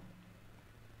something.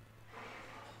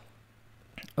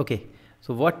 Okay,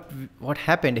 so what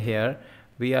happened here?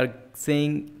 We are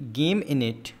saying game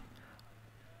init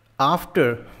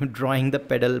after drawing the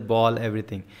pedal, ball,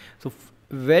 everything. So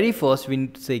very first we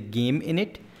need to say game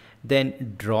init,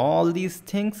 then draw all these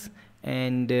things,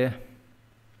 and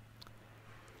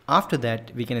after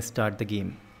that we can start the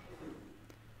game.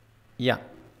 Yeah,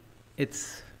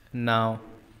 it's now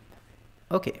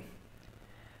okay.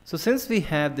 So since we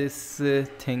have this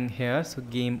thing here, so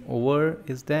game over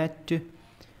is that.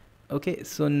 Okay,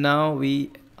 so now we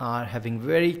are having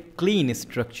very clean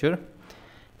structure,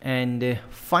 and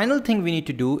final thing we need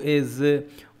to do is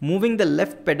moving the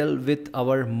left pedal with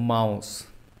our mouse.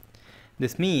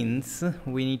 This means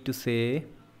we need to say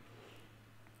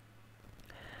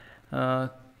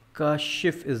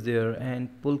Kashif is there, and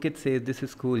Pulkit says this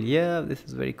is cool. Yeah, this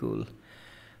is very cool.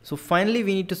 So finally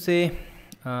we need to say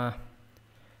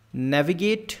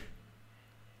navigate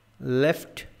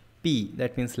left P,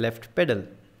 that means left pedal.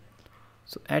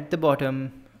 So at the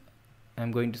bottom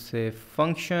I'm going to say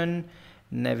function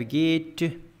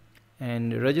navigate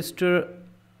and register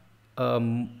a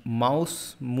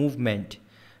mouse movement.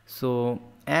 So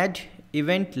add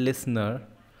event listener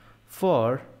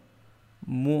for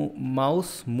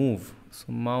mouse move.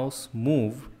 So mouse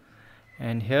move,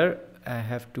 and here I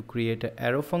have to create an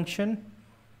arrow function.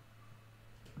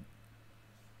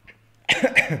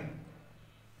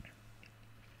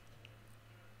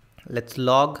 Let's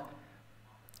log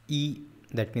E,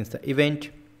 that means the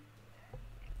event,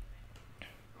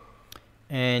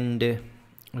 and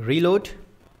reload.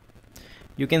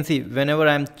 You can see whenever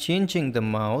I'm changing the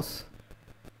mouse,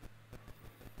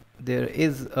 there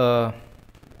is a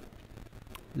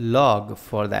log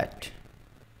for that.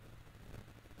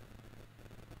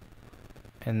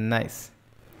 And nice.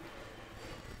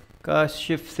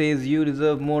 Kashif says you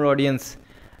deserve more audience.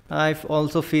 I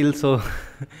also feel so.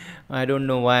 I don't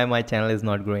know why my channel is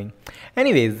not growing.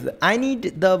 Anyways, I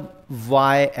need the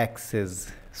Y axis.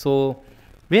 So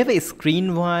we have a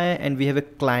screen Y and we have a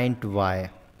client Y.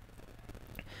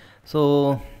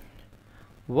 So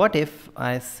what if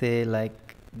I say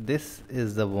like this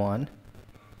is the one?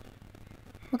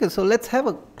 Okay, so let's have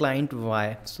a client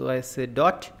Y. So I say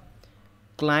dot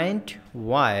client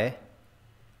Y,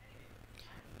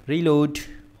 reload,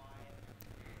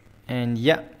 and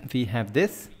yeah, we have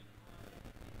this.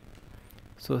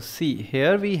 So see,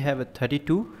 here we have a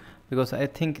 32 because I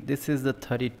think this is the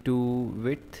 32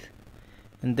 width,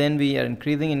 and then we are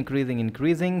increasing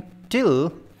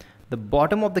till the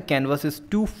bottom of the canvas is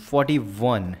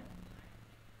 241.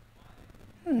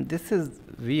 This is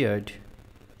weird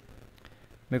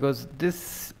because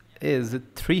this is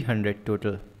 300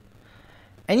 total.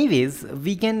 Anyways,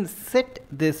 we can set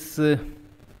this the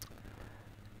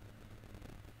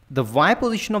Y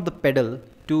position of the pedal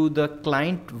to the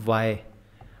client Y.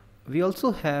 We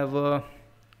also have a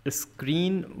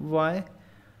screen Y.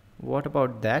 What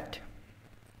about that?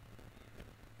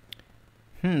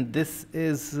 This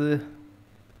is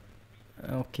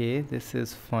okay, this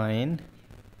is fine.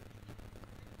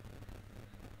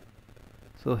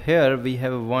 So here we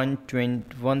have a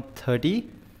 130,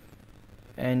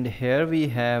 and here we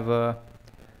have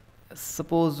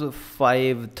suppose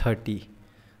 530.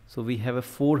 So we have a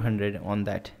 400 on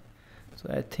that. So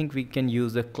I think we can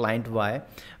use the client Y.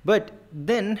 But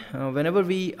then whenever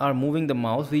we are moving the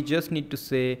mouse, we just need to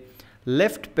say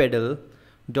left pedal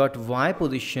dot Y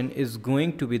position is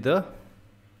going to be the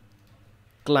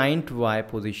client Y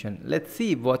position. Let's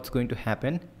see what's going to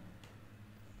happen.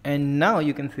 And now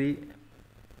you can see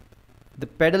the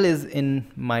pedal is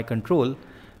in my control.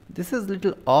 This is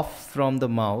little off from the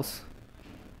mouse.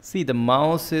 See, the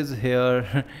mouse is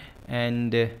here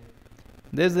and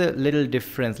there's a little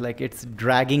difference, like it's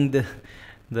dragging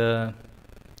the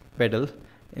pedal.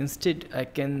 Instead I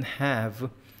can have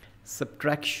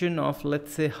subtraction of,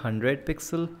 let's say, 100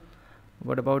 pixel.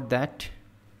 What about that?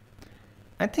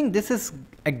 I think this is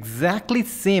exactly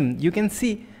same. You can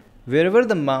see wherever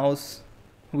the mouse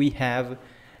we have,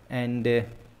 and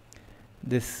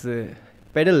this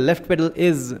pedal, left pedal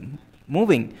is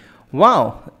moving.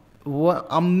 Wow,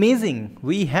 amazing,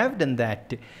 we have done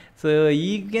that. So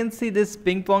you can see this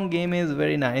ping pong game is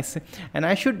very nice, and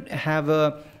I should have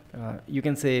a you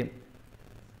can say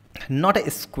not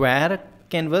a square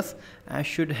canvas, I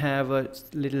should have a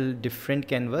little different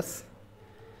canvas.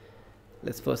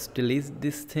 Let's first delete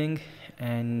this thing,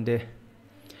 and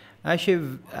I say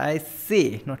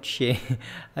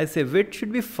width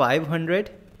should be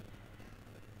 500.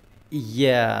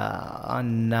 Yeah,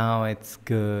 now it's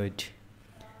good.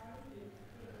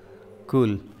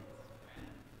 Cool.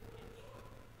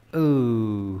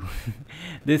 Oh,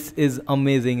 this is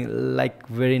amazing, like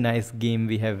very nice game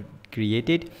we have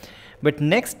created. But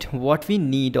next what we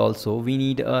need also, we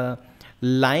need a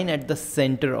line at the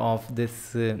center of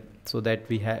this so that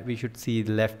we should see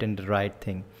the left and the right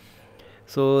thing.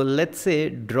 So let's say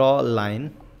draw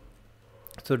line.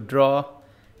 So draw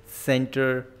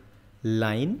center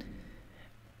line,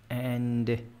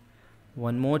 and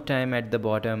one more time at the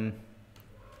bottom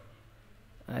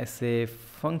I say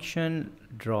function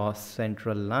draw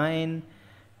central line,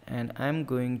 and I'm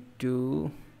going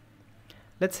to,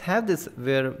 let's have this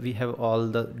where we have all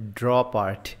the draw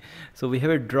part. So we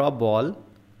have a draw ball.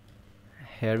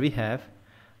 Here we have,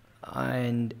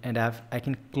 and I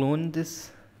can clone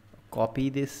this, copy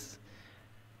this,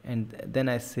 and then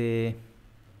I say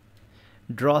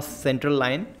draw central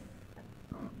line.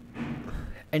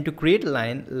 And to create a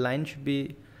line should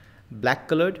be black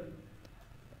colored.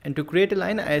 And to create a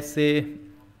line, I say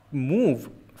move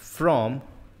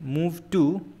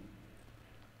to,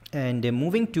 and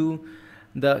moving to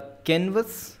the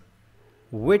canvas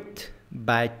width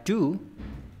by 2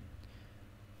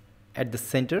 at the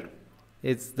center.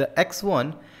 It's the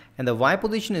x1 and the y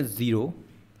position is 0.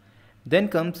 Then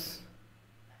comes,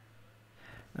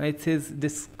 it says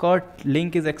Discord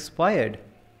link is expired.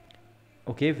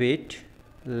 Okay, wait,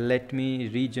 let me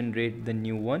regenerate the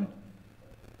new one.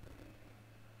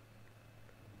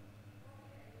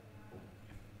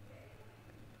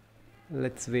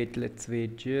 Let's wait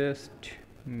just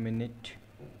a minute.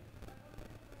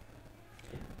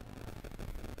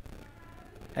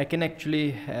 I can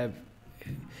actually have,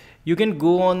 you can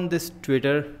go on this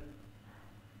Twitter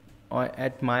or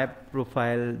at my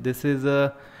profile. This is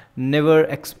a never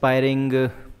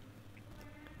expiring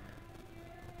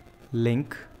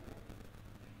link,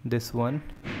 this one.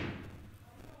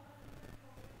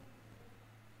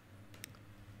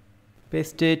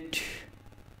 Paste it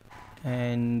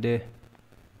and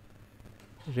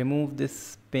remove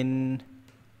this pin,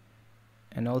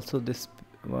 and also this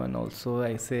one also.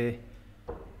 I say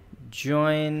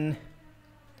join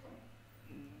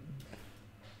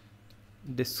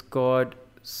Discord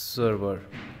server,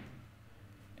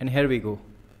 and here we go,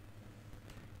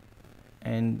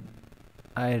 and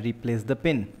I replace the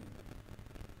pin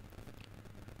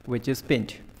which is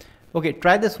pinned. Okay,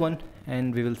 try this one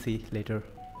and we will see later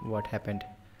what happened.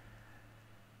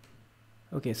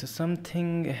 Okay, so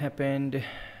something happened,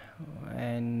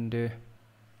 and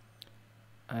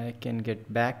I can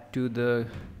get back to the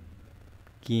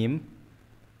game.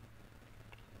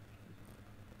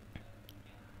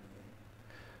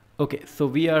 Okay, so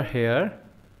we are here.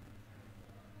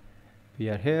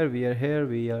 Yes.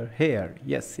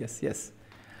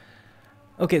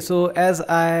 Okay, so as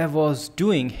I was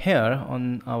doing here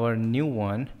on our new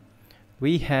one,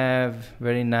 we have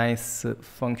very nice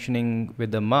functioning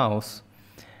with the mouse.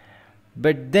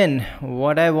 But then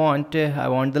what I want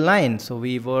the line. So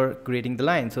we were creating the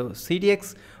line. So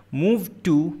cdx move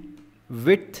to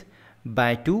width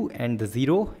by 2 and the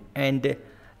 0, and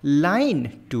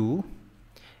line 2,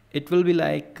 it will be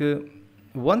like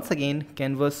once again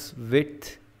canvas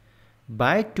width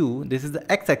by 2. This is the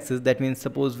x-axis. That means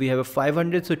suppose we have a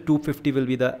 500, so 250 will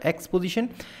be the x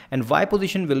position, and y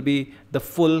position will be the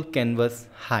full canvas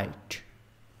height.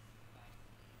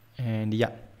 And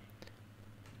yeah,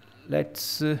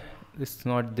 let's it's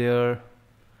not there.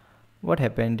 What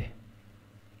happened?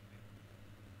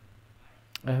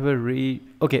 I have a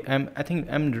okay, I think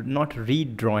I'm not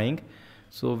redrawing.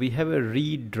 So we have a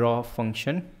redraw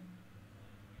function.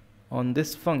 On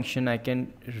this function I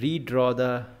can redraw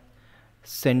the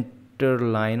center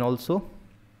line also.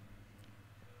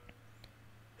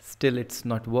 Still it's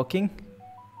not working,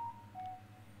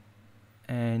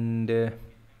 and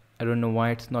I don't know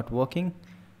why it's not working.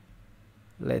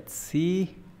 Let's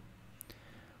see.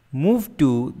 Move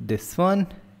to this one,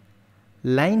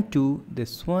 line to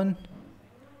this one,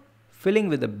 filling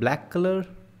with a black color.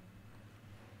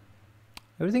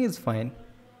 Everything is fine.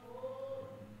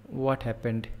 What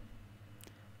happened?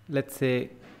 Let's say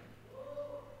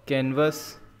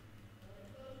canvas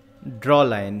draw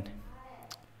line,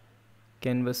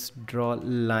 canvas draw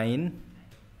line,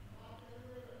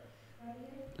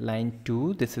 line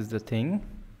 2. This is the thing.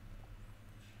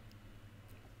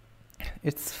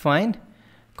 It's fine.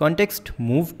 Context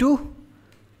move to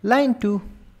line 2.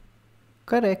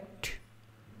 Correct.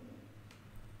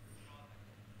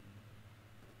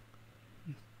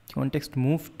 Context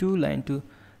move to line 2.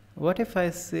 What if I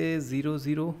say 0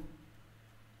 0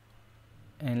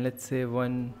 and let's say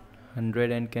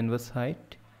 100 and canvas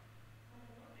height?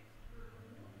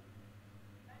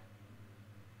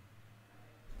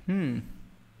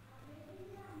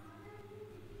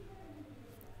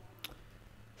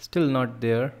 Still not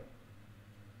there.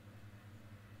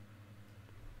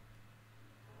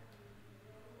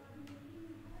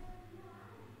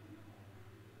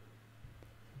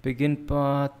 Begin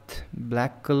path,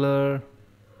 black color,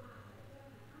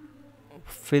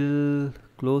 fill,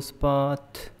 close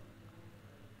path.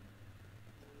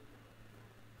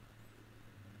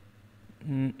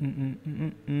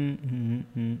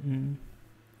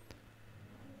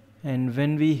 And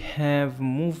when we have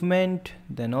movement,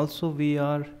 then also we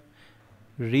are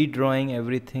redrawing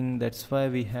everything. That's why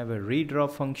we have a redraw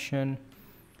function.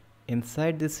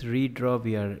 Inside this redraw,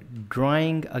 we are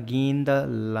drawing again the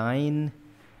line.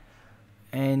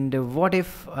 And what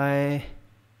if I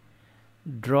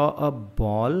draw a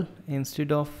ball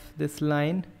instead of this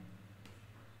line?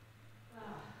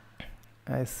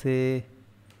 I say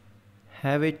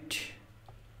have it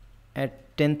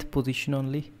at 10th position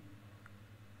only.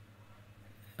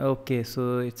 Okay,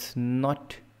 so it's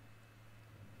not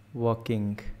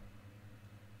working.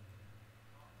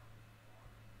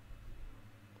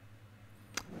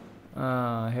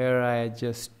 Here I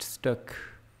just stuck.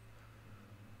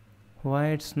 Why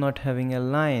it's not having a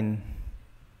line?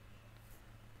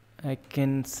 I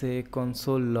can say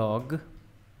console log.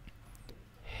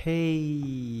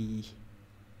 Hey.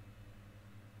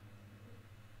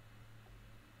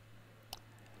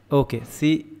 Okay,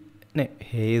 see, no,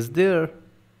 hey is there.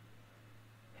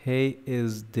 Hey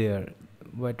is there,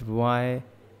 but why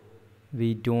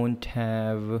we don't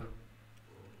have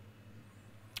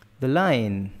the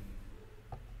line?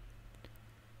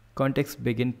 Context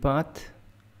begin path.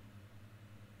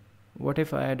 What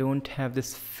if I don't have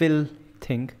this fill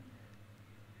thing?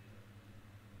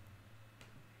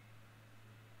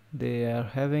 They are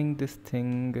having this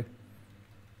thing.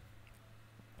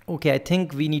 Okay, I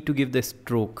think we need to give the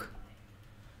stroke.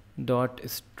 Dot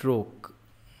stroke.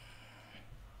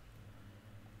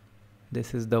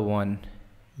 This is the one.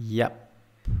 Yep.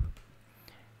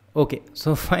 Okay,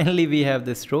 so finally we have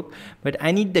the stroke, but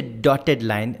I need the dotted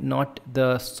line, not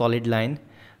the solid line.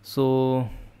 So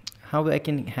how I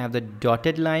can have the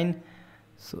dotted line?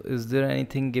 So is there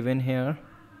anything given here?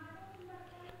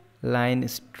 Line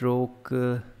stroke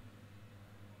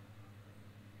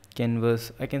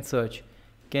canvas. I can search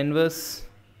canvas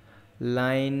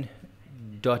line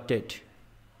dotted.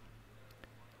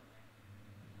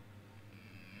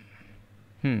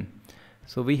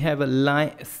 So we have a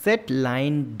line set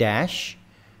line dash.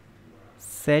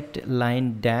 Set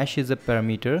line dash is a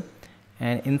parameter,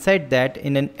 and inside that,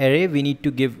 in an array, we need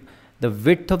to give the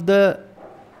width of the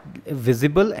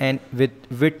visible and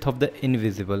width of the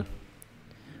invisible,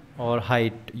 or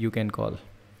height you can call.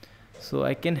 So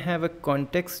I can have a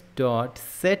context dot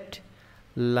set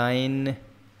line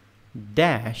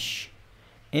dash.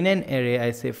 In an array,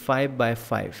 I say 5 by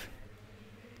 5.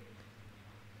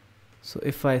 So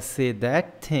if I say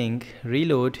that thing,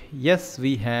 reload, yes,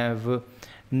 we have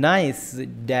nice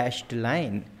dashed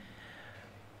line.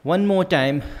 One more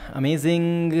time,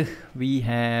 amazing, we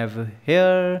have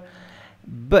here.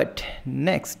 But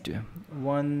next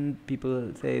one,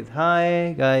 people says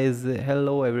hi guys,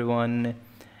 hello everyone.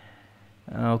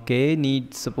 Okay,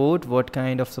 need support. What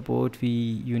kind of support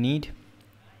you need?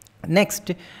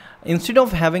 Next, instead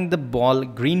of having the ball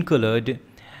green colored,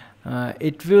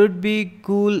 it would be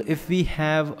cool if we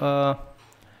have a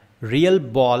real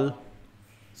ball.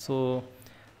 So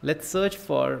let's search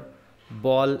for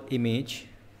ball image.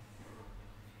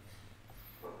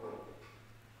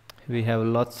 We have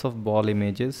lots of ball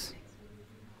images.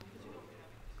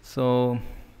 So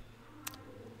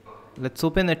let's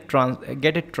open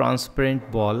get a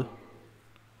transparent ball.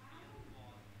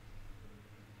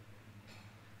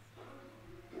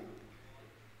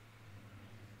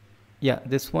 Yeah,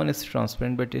 this one is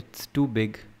transparent, but it's too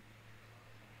big.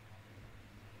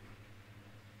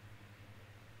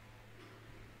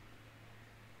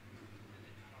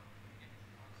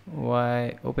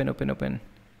 Why? Open.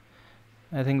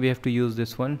 I think we have to use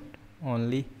this one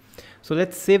only. So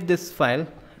let's save this file,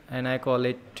 and I call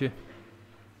it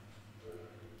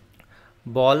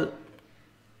ball,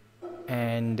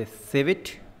 and save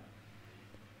it.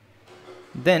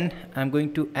 Then I'm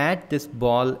going to add this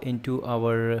ball into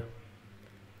our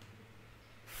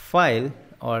file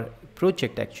or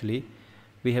project. Actually,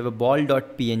 we have a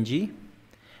ball.png,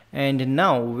 and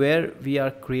now where we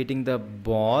are creating the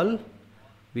ball,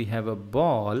 we have a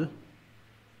ball.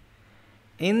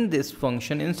 In this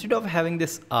function, instead of having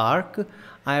this arc,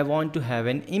 I want to have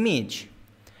an image.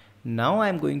 Now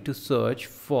I'm going to search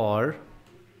for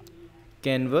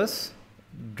canvas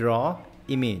draw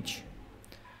image.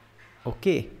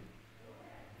 Okay,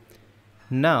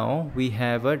 now we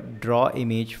have a draw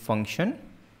image function.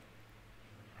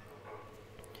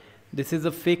 This is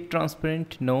a fake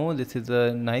transparent. No, this is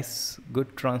a nice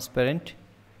good transparent,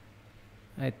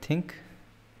 I think.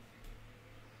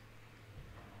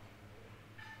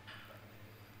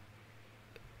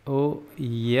 Oh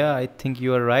yeah, I think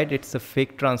you are right, it's a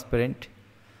fake transparent.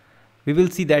 We will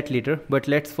see that later, but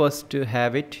let's first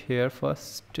have it here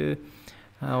first.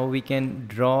 How we can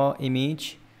draw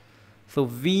image. So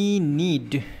we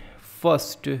need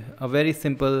first a very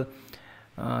simple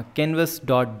canvas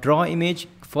dot draw image,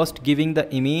 first giving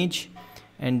the image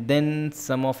and then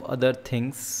some of other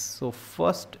things. So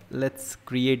first let's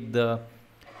create the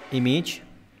image.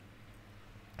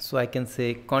 So I can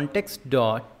say context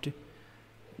dot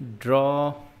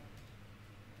draw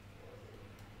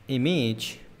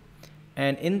image,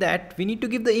 and in that we need to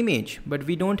give the image, but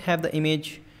we don't have the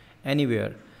image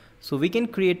anywhere. So we can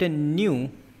create a new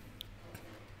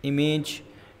image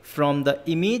from the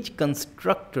image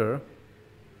constructor,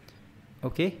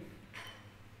 okay,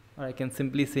 or I can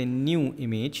simply say new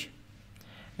image,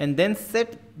 and then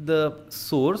set the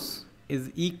source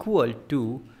is equal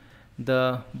to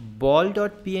the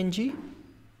ball.png,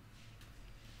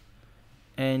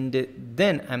 and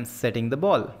then I'm setting the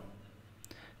ball.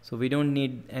 So we don't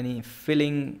need any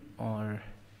filling or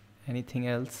anything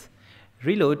else.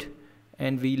 Reload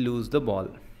and we lose the ball.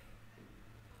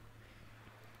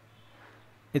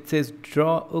 It says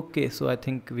draw. Okay, so I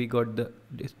think we got the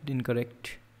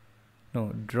incorrect.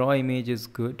 No, draw image is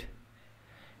good.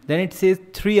 Then it says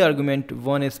 3 argument,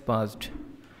 1 is passed.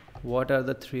 What are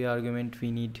the 3 argument we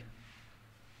need?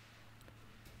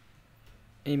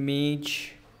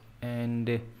 Image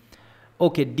and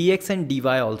okay, dx and dy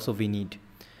also we need.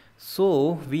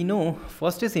 So we know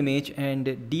first is image and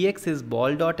dx is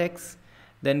ball.x,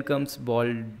 then comes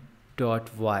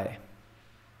ball.y.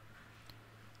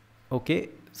 Okay,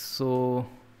 so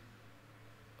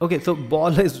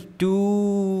ball is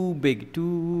too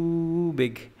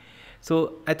big.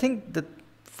 So I think the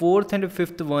 4th and the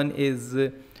 5th one is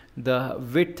the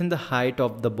width and the height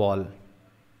of the ball.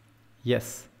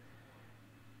 Yes,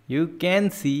 you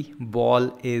can see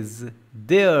ball is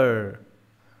there.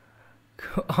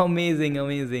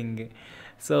 Amazing.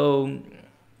 So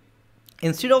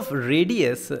instead of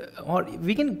radius, or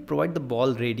we can provide the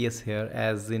ball radius here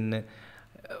as in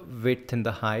width and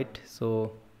the height.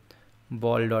 So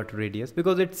ball dot radius,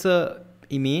 because it's a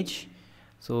image,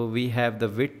 so we have the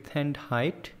width and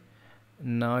height.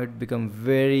 Now it become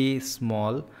very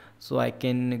small, so I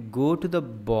can go to the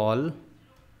ball.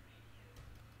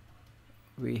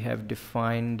 We have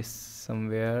defined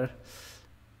somewhere,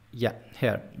 yeah,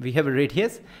 here we have a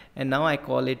radius, and now I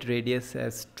call it radius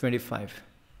as 25.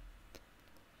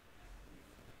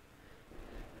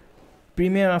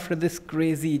 Premiere after this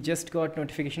crazy, just got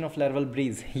notification of Laravel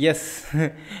Breeze. Yes,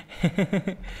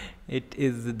 it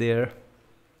is there.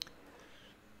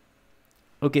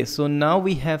 Okay, so now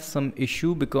we have some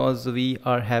issue because we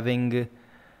are having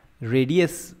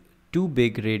radius, too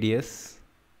big radius.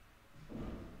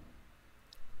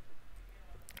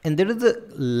 And there is a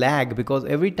lag because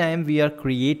every time we are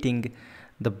creating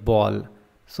the ball.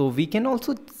 So we can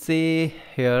also say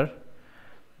here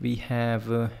we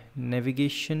have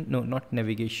navigation, no, not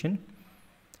navigation.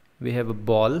 We have a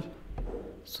ball.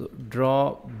 So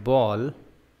draw ball.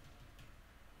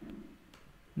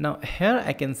 Now here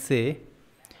I can say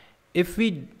if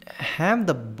we have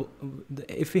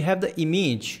the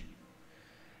image.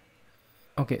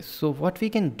 Okay, so what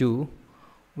we can do,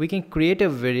 we can create a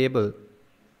variable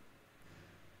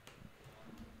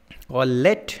or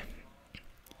let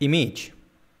image,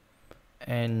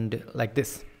 and like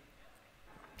this,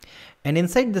 and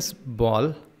inside this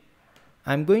ball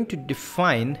I'm going to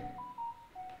define,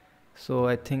 so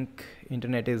I think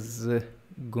internet is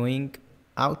going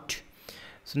out.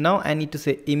 So now I need to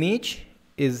say image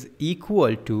is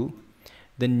equal to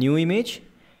the new image,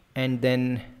 and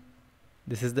then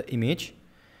this is the image,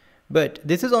 but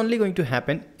this is only going to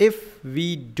happen if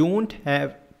we don't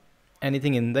have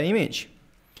anything in the image.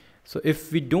 So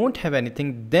if we don't have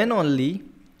anything, then only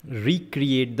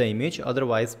recreate the image,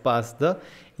 otherwise pass the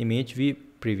image we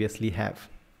previously have.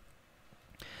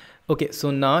 Okay,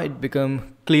 so now it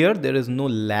become clear, there is no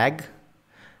lag,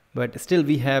 but still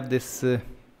we have this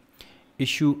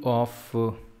issue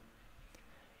of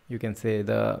you can say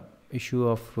the issue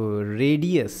of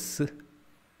radius.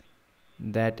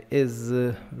 That is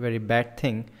a very bad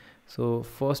thing. So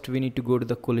first we need to go to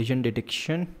the collision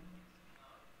detection.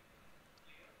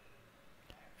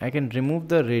 I can remove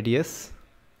the radius.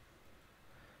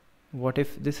 What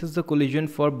if this is the collision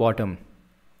for bottom?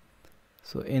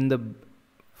 So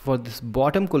for this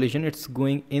bottom collision, it's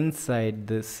going inside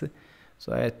this.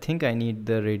 So I think I need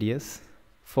the radius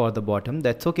for the bottom.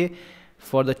 That's okay.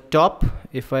 For the top,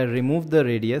 if I remove the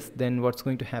radius, then what's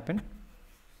going to happen?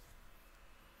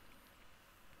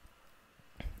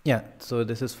 Yeah, so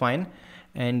this is fine.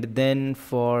 And then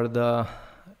for the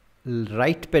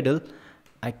right pedal,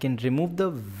 I can remove the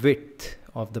width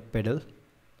of the pedal.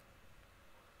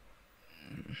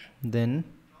 Then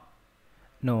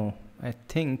no, I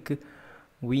think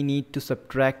we need to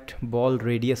subtract ball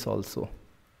radius also.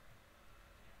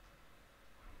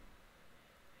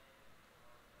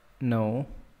 No.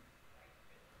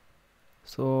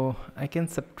 So I can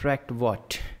subtract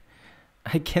what?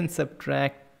 I can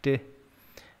subtract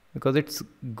because it's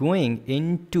going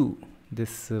into this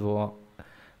so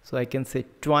I can say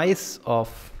twice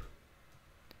of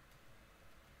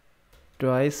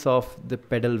the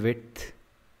pedal width.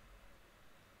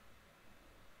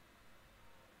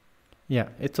 Yeah,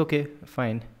 it's okay,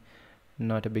 fine,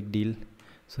 not a big deal.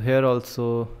 So here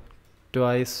also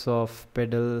twice of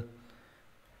pedal,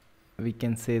 we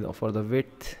can say for the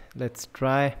width. Let's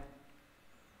try.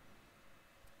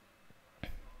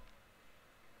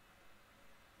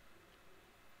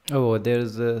 Oh,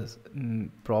 there's a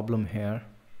problem here.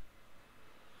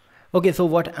 Okay, so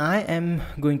what I am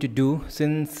going to do,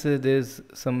 since there's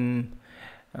some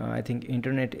I think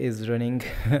internet is running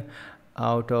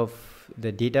out of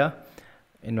the data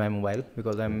in my mobile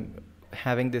because I'm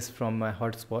having this from my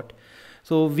hotspot,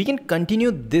 so we can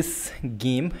continue this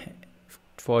game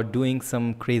for doing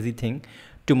some crazy thing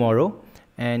tomorrow,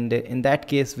 and in that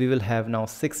case we will have now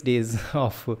 6 days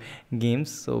of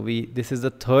games. So this is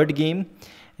the third game,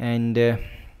 and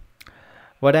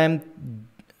what I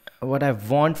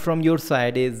want from your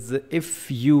side is,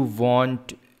 if you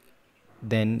want,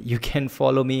 then you can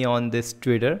follow me on this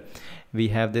Twitter. We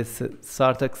have this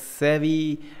Sarthak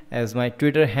Savvy as my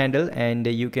Twitter handle, and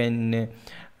you can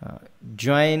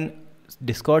join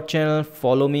Discord channel,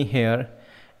 follow me here.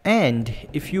 And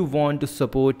if you want to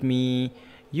support me,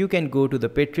 you can go to the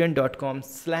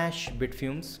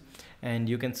patreon.com/bitfumes and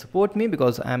you can support me,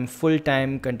 because I'm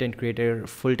full-time content creator,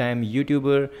 full-time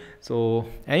YouTuber. So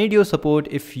I need your support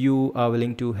if you are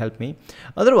willing to help me.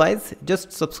 Otherwise,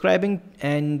 just subscribing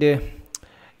and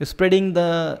spreading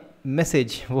the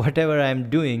message, whatever I'm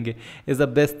doing, is the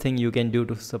best thing you can do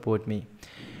to support me.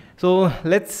 So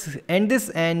let's end this,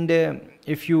 and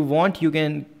if you want, you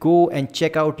can go and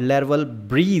check out Laravel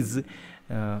Breeze,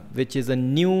 which is a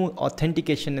new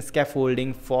authentication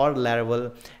scaffolding for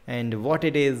Laravel, and what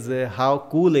it is, how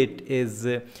cool it is.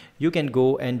 You can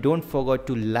go, and don't forget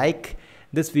to like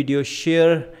this video,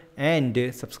 share,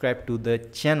 and subscribe to the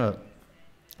channel.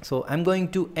 So I'm going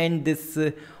to end this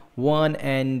one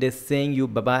and saying you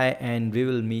bye bye, and we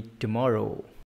will meet tomorrow.